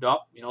it's moved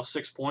up,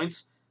 6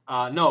 points?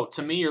 No,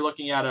 to me, you're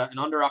looking at an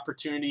under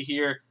opportunity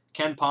here.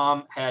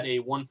 KenPom had a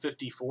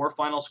 154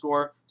 final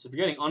score. So if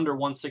you're getting under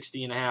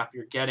 160.5,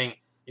 you're getting,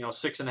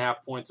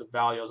 6.5 points of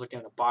value. I was looking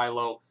at a buy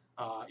low,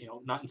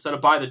 not instead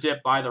of buy the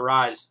dip, buy the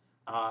rise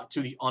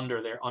to the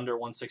under there, under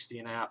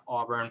 160.5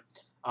 Auburn.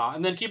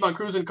 And then keep on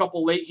cruising,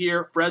 couple late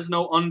here.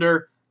 Fresno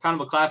under, kind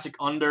of a classic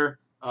under.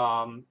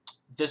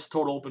 This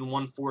total opened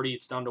 140.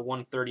 It's down to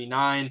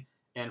 139.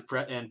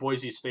 And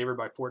Boise's favored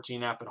by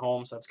 14.5 at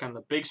home. So that's kind of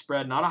the big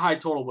spread. Not a high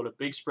total, but a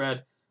big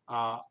spread.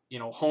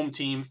 Home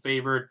team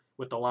favored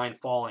with the line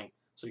falling.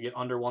 So you get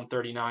under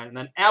 139. And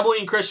then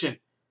Abilene Christian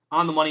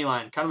on the money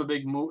line. Kind of a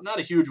big move. Not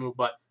a huge move,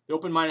 but they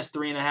open minus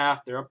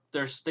 3.5.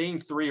 They're staying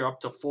 3 or up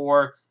to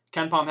 4.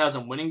 KenPom has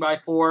them winning by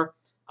 4.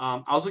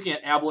 I was looking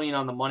at Abilene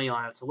on the money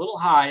line. It's a little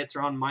high. It's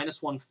around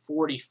minus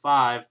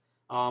 145.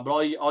 But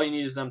all you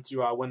need is them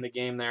to win the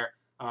game there.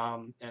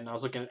 And I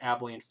was looking at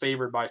Abilene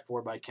favored by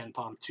 4 by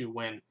KenPom to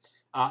win.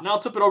 Now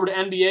let's flip it over to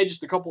NBA.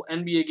 Just a couple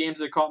NBA games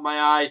that caught my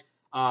eye.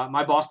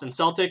 My Boston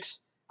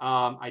Celtics.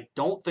 I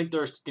don't think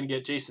they're going to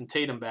get Jason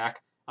Tatum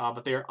back,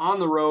 but they are on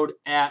the road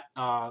at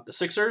the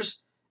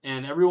Sixers.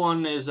 And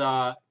everyone is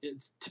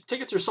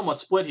tickets are somewhat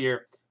split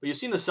here. But you've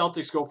seen the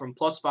Celtics go from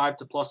 +5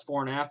 to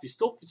 +4.5. You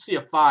still see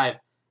a 5.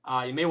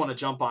 You may want to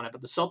jump on it.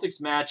 But the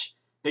Celtics match,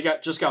 they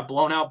just got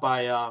blown out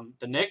by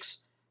the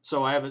Knicks.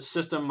 So I have a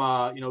system,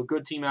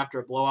 good team after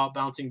a blowout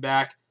bouncing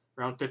back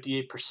around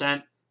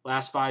 58%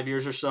 last 5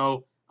 years or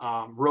so.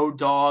 Road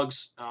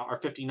dogs are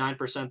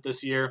 59%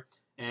 this year.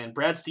 And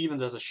Brad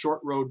Stevens as a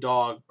road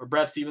dog,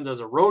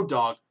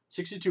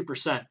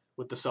 62%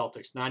 with the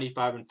Celtics,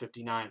 95 and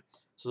 59.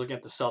 So looking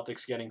at the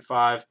Celtics getting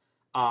 5.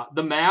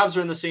 The Mavs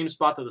are in the same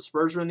spot that the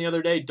Spurs were in the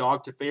other day.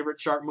 Dog to favorite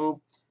sharp move.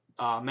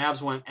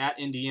 Mavs went at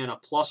Indiana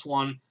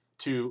 +1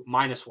 to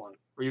 -1.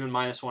 Or even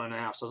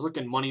 -1.5. So I was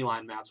looking money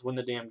line Mavs, win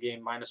the damn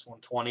game,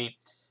 -120.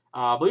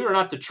 Believe it or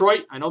not,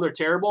 Detroit, I know they're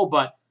terrible,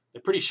 but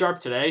they're pretty sharp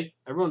today.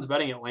 Everyone's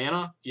betting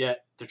Atlanta,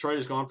 yet Detroit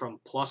has gone from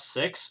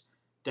 +6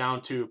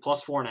 down to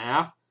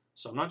 +4.5.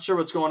 So I'm not sure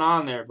what's going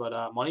on there,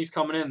 but money's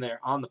coming in there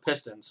on the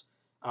Pistons.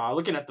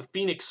 Looking at the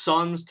Phoenix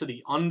Suns to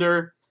the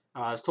under.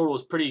 His total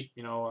was pretty,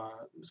 it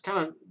was kind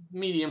of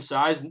medium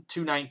size,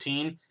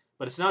 219,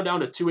 but it's now down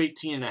to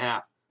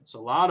 218.5. So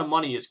a lot of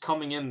money is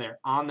coming in there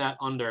on that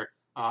under.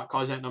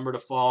 Causing that number to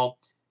fall.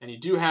 And you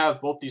do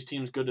have both these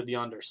teams good to the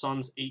under.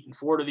 Suns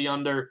 8-4 to the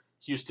under.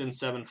 Houston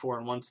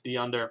 7-4-1 to the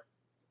under.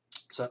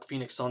 So that the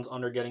Phoenix Suns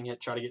under getting hit.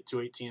 Try to get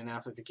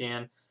 218.5 if you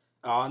can.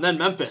 And then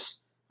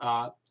Memphis.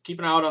 Keep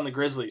an eye out on the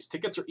Grizzlies.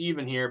 Tickets are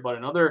even here, but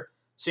another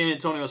San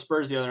Antonio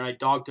Spurs the other night,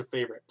 dog to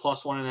favorite.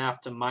 +1.5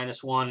 to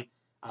 -1.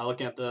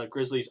 Looking at the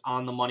Grizzlies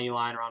on the money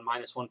line around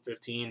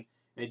 -115.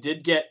 They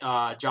did get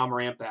Ja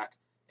Morant back.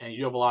 And you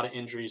do have a lot of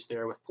injuries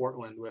there with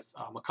Portland, with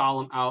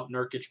McCollum out,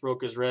 Nurkic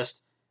broke his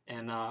wrist,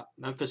 and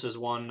Memphis has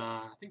won,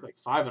 I think,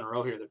 5 in a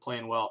row here. They're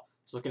playing well.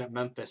 So looking at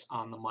Memphis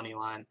on the money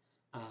line,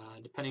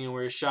 depending on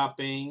where you're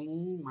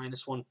shopping,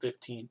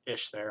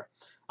 -115-ish there.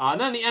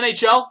 And then the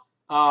NHL.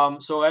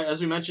 So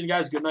as we mentioned,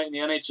 guys, good night in the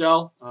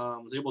NHL.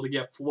 Was able to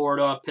get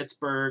Florida,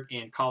 Pittsburgh,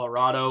 and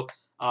Colorado.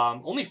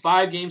 Only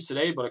 5 games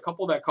today, but a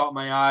couple that caught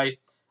my eye.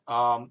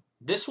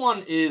 This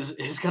one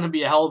is going to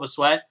be a hell of a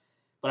sweat.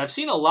 But I've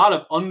seen a lot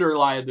of under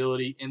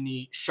liability in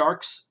the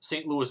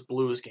Sharks-St. Louis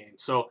Blues game.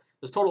 So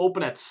this total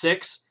open at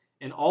 6,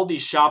 and all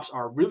these shops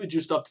are really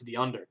juiced up to the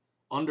under.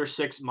 Under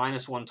 6,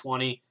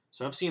 -120.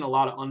 So I've seen a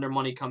lot of under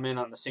money come in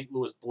on the St.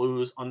 Louis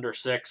Blues, under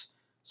 6.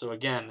 So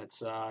again,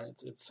 it's a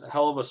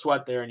hell of a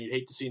sweat there, and you'd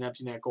hate to see an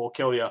empty net goal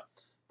kill you.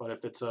 But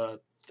if it's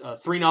a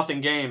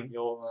 3-0 game,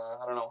 you'll,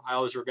 I don't know, I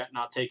always regret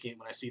not taking it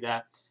when I see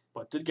that.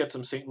 But did get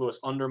some St. Louis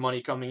under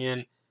money coming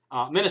in.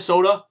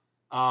 Minnesota.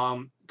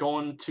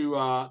 Going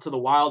to the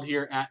Wild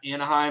here at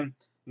Anaheim.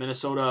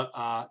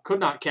 Minnesota could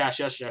not cash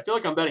yesterday. I feel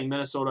like I'm betting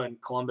Minnesota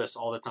and Columbus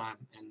all the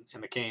time,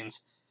 and the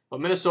Canes.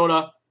 But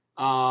Minnesota,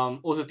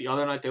 what was it the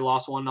other night? They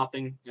lost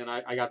 1-0, and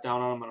I got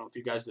down on them. I don't know if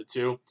you guys did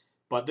too.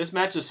 But this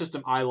match is a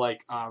system I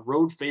like.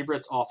 Road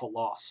favorites off a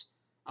loss.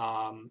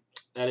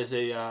 That is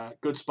a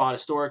good spot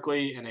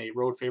historically and a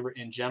road favorite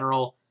in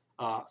general.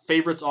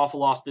 Favorites off a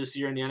loss this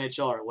year in the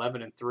NHL are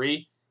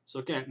 11-3. So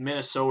looking at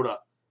Minnesota.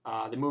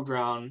 They moved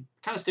around,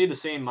 kind of stayed the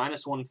same,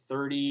 minus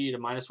 130 to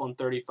minus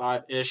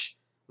 135-ish.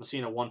 I'm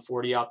seeing a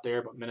 140 out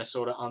there, but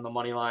Minnesota on the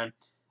money line.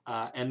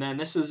 And then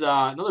this is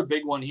another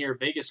big one here,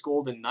 Vegas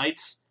Golden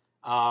Knights.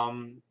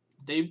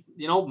 They,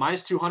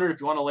 minus 200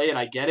 if you want to lay it,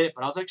 I get it.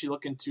 But I was actually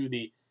looking to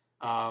the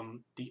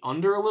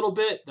under a little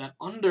bit. That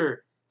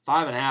under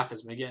 5.5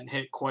 has been getting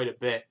hit quite a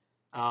bit.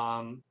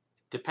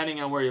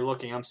 Depending on where you're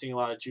looking, I'm seeing a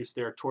lot of juice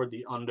there toward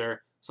the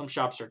under. Some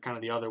shops are kind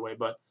of the other way,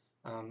 but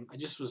I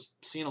just was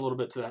seeing a little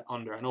bit to that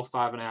under. I know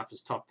 5.5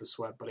 is tough to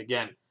sweat, but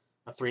again,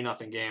 a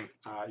 3-0 game.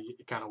 You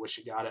kind of wish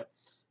you got it.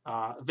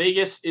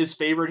 Vegas is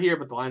favored here,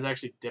 but the line's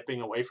actually dipping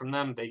away from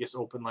them. Vegas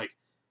opened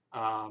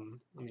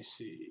let me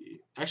see.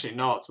 Actually,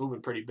 no, it's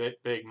moving pretty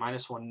big.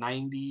 Minus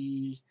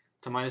 190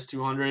 to minus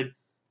 200.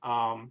 But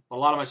a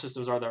lot of my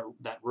systems are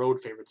that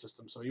road favorite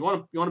system. So you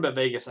want to bet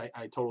Vegas,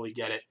 I totally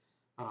get it.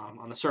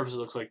 On the surface, it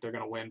looks like they're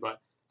going to win, but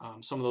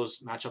some of those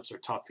matchups are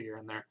tough here,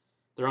 and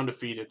they're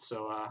undefeated.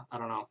 So I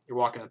don't know. You're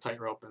walking a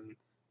tightrope,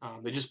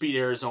 and they just beat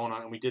Arizona,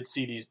 and we did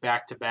see these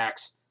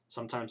back-to-backs.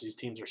 Sometimes these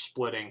teams are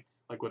splitting,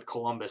 like with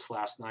Columbus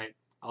last night.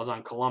 I was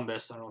on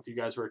Columbus. I don't know if you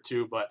guys were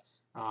too, but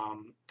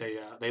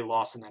they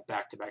lost in that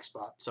back-to-back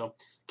spot. So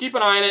keep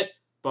an eye on it.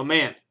 But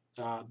man,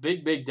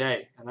 big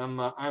day, and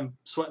I'm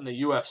sweating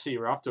the UFC.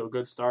 We're off to a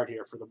good start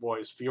here for the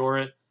boys.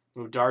 Fiore,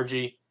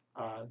 Mudarji,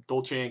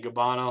 Dolce &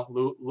 Gabbana,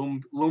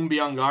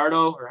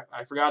 Lumbiangardo, or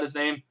I forgot his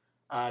name,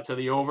 to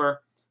the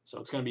over. So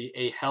it's going to be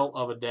a hell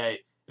of a day.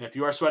 And if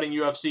you are sweating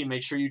UFC,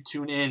 make sure you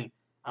tune in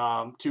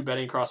to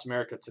Betting Across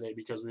America today,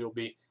 because we will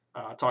be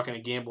talking to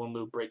Gamble and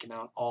Lou, breaking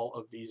down all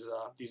of these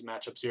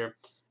matchups here.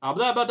 But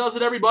that about does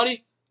it,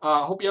 everybody.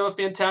 Hope you have a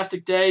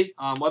fantastic day.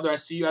 Whether I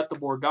see you at the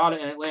Borgata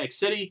in Atlantic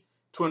City,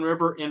 Twin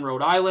River in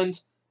Rhode Island,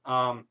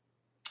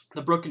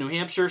 the Brook in New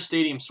Hampshire,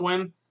 Stadium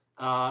Swim,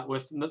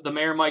 with the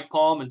Mayor Mike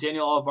Palm and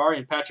Daniel Olivari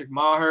and Patrick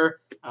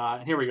Maher.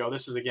 And here we go.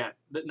 This is again.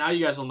 Now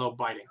you guys will know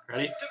biting.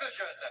 Ready?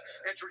 Division.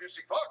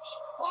 Introducing folks,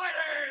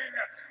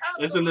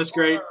 fighting. Isn't this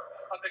great?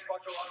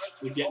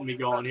 You're getting me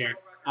going here.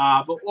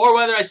 Or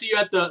whether I see you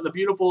at the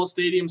beautiful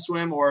Stadium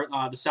Swim or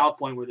the South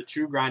Point where the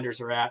True Grinders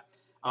are at,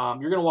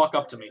 you're going to walk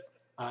up to me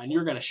and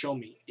you're going to show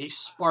me a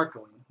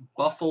sparkling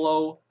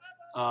Buffalo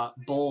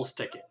Bulls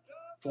ticket,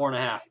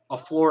 4.5, a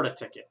Florida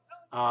ticket,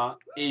 a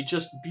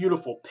just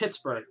beautiful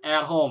Pittsburgh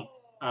at home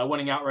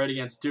winning outright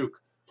against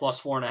Duke,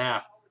 plus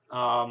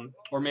 4.5,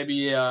 or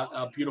maybe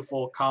a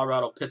beautiful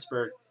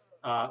Colorado-Pittsburgh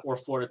or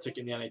Florida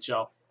ticket in the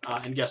NHL.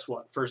 And guess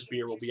what? First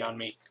beer will be on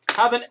me.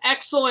 Have an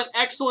excellent,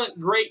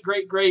 great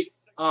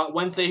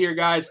Wednesday here,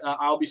 guys.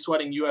 I'll be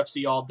sweating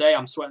UFC all day.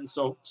 I'm sweating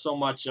so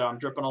much. I'm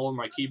dripping all over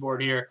my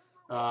keyboard here.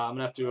 I'm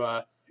gonna have to.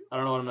 I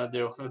don't know what I'm gonna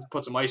do. I'm gonna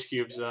put some ice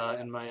cubes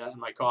in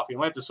my coffee. I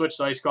might have to switch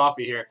to iced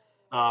coffee here,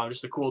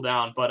 just to cool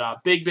down.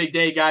 But big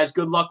day, guys.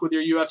 Good luck with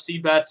your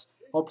UFC bets.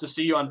 Hope to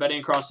see you on Betting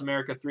Across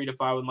America 3 to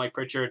 5 with Mike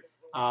Pritchard.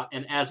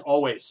 And as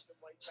always,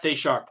 stay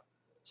sharp,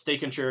 stay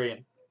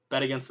contrarian,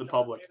 bet against the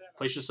public.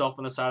 Place yourself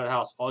on the side of the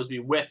house. Always be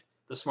with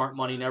the smart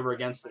money, never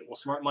against it. Will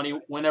smart money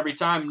win every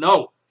time?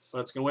 No, but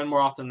it's going to win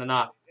more often than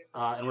not.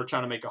 And we're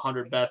trying to make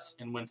 100 bets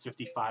and win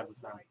 55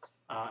 of them.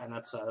 And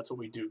that's what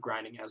we do,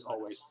 grinding as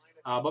always.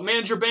 But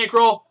manage your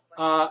bankroll,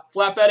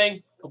 flat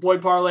betting,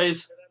 avoid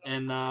parlays,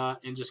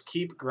 and just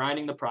keep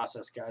grinding the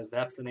process, guys.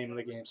 That's the name of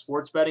the game.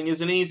 Sports betting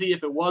isn't easy.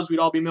 If it was, we'd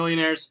all be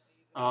millionaires.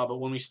 But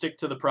when we stick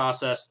to the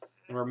process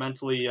and we're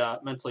mentally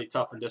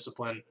tough and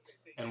disciplined,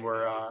 and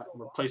we're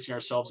placing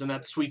ourselves in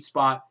that sweet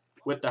spot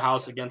with the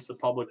house against the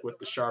public, with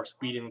the sharps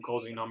beating the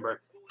closing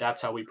number,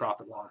 that's how we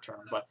profit long term.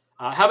 But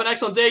have an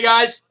excellent day,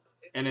 guys,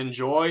 and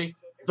enjoy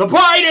the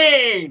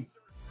biting!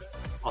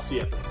 I'll see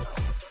you at the window.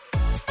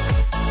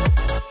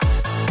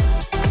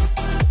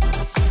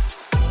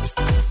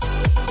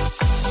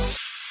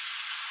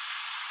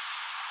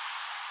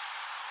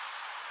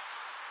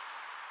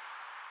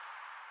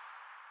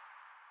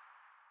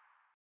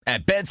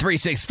 At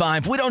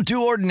Bet365, we don't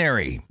do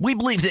ordinary. We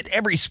believe that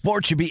every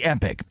sport should be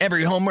epic.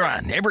 Every home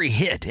run, every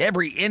hit,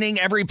 every inning,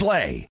 every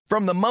play.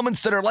 From the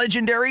moments that are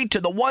legendary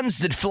to the ones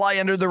that fly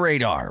under the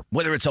radar.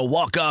 Whether it's a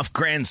walk-off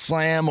grand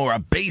slam or a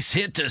base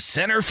hit to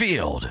center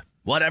field.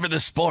 Whatever the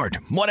sport,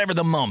 whatever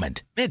the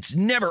moment. It's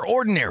never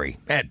ordinary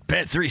at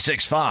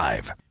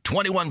Bet365.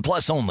 21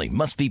 plus only.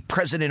 Must be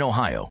present in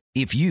Ohio.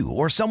 If you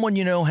or someone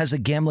you know has a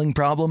gambling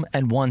problem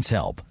and wants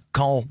help,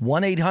 call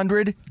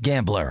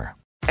 1-800-GAMBLER.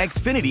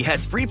 Xfinity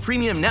has free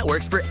premium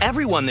networks for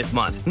everyone this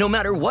month, no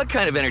matter what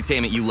kind of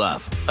entertainment you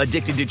love.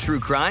 Addicted to true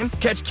crime?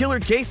 Catch killer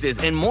cases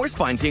and more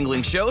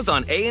spine-tingling shows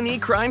on A&E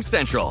Crime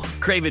Central.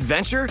 Crave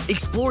adventure?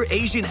 Explore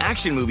Asian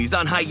action movies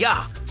on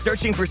Hi-YAH.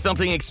 Searching for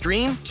something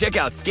extreme? Check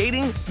out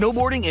skating,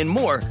 snowboarding, and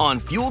more on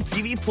Fuel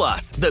TV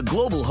Plus, the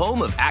global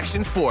home of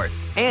action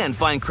sports. And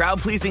find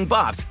crowd-pleasing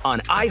bops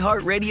on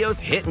iHeartRadio's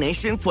Hit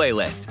Nation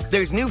playlist.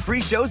 There's new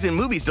free shows and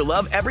movies to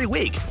love every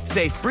week.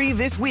 Say free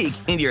this week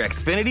in your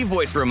Xfinity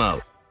voice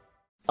remote.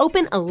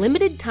 Open a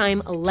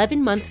limited-time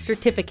 11-month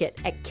certificate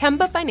at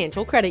Kemba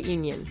Financial Credit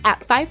Union.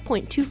 At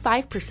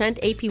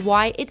 5.25%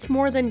 APY, it's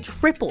more than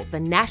triple the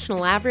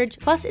national average,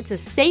 plus it's a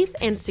safe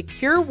and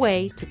secure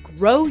way to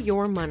grow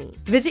your money.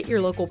 Visit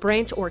your local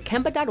branch or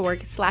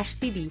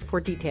kemba.org/cb for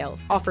details.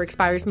 Offer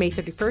expires May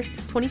 31st,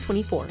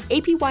 2024.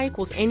 APY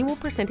equals annual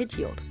percentage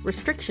yield.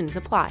 Restrictions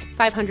apply.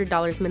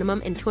 $500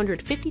 minimum and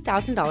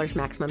 $250,000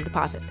 maximum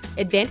deposit.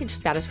 Advantage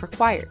status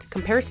required.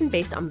 Comparison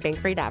based on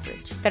bank rate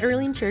average.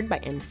 Federally insured by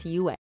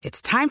NCUA.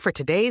 It's time for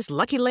today's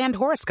Lucky Land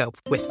horoscope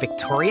with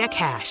Victoria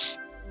Cash.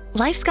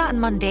 Life's gotten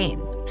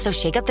mundane, so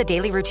shake up the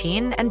daily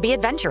routine and be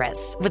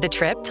adventurous with a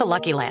trip to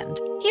Lucky Land.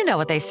 You know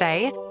what they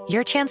say,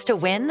 your chance to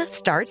win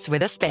starts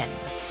with a spin.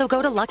 So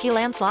go to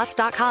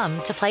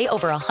LuckyLandSlots.com to play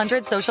over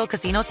 100 social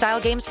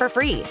casino-style games for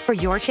free for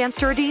your chance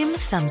to redeem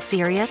some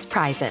serious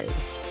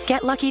prizes.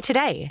 Get lucky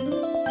today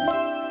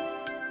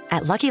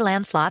at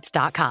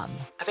LuckyLandSlots.com.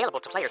 Available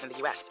to players in the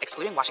U.S.,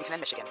 excluding Washington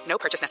and Michigan. No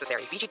purchase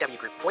necessary. VGW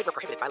Group. Void where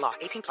prohibited by law.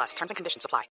 18+. Terms and conditions apply.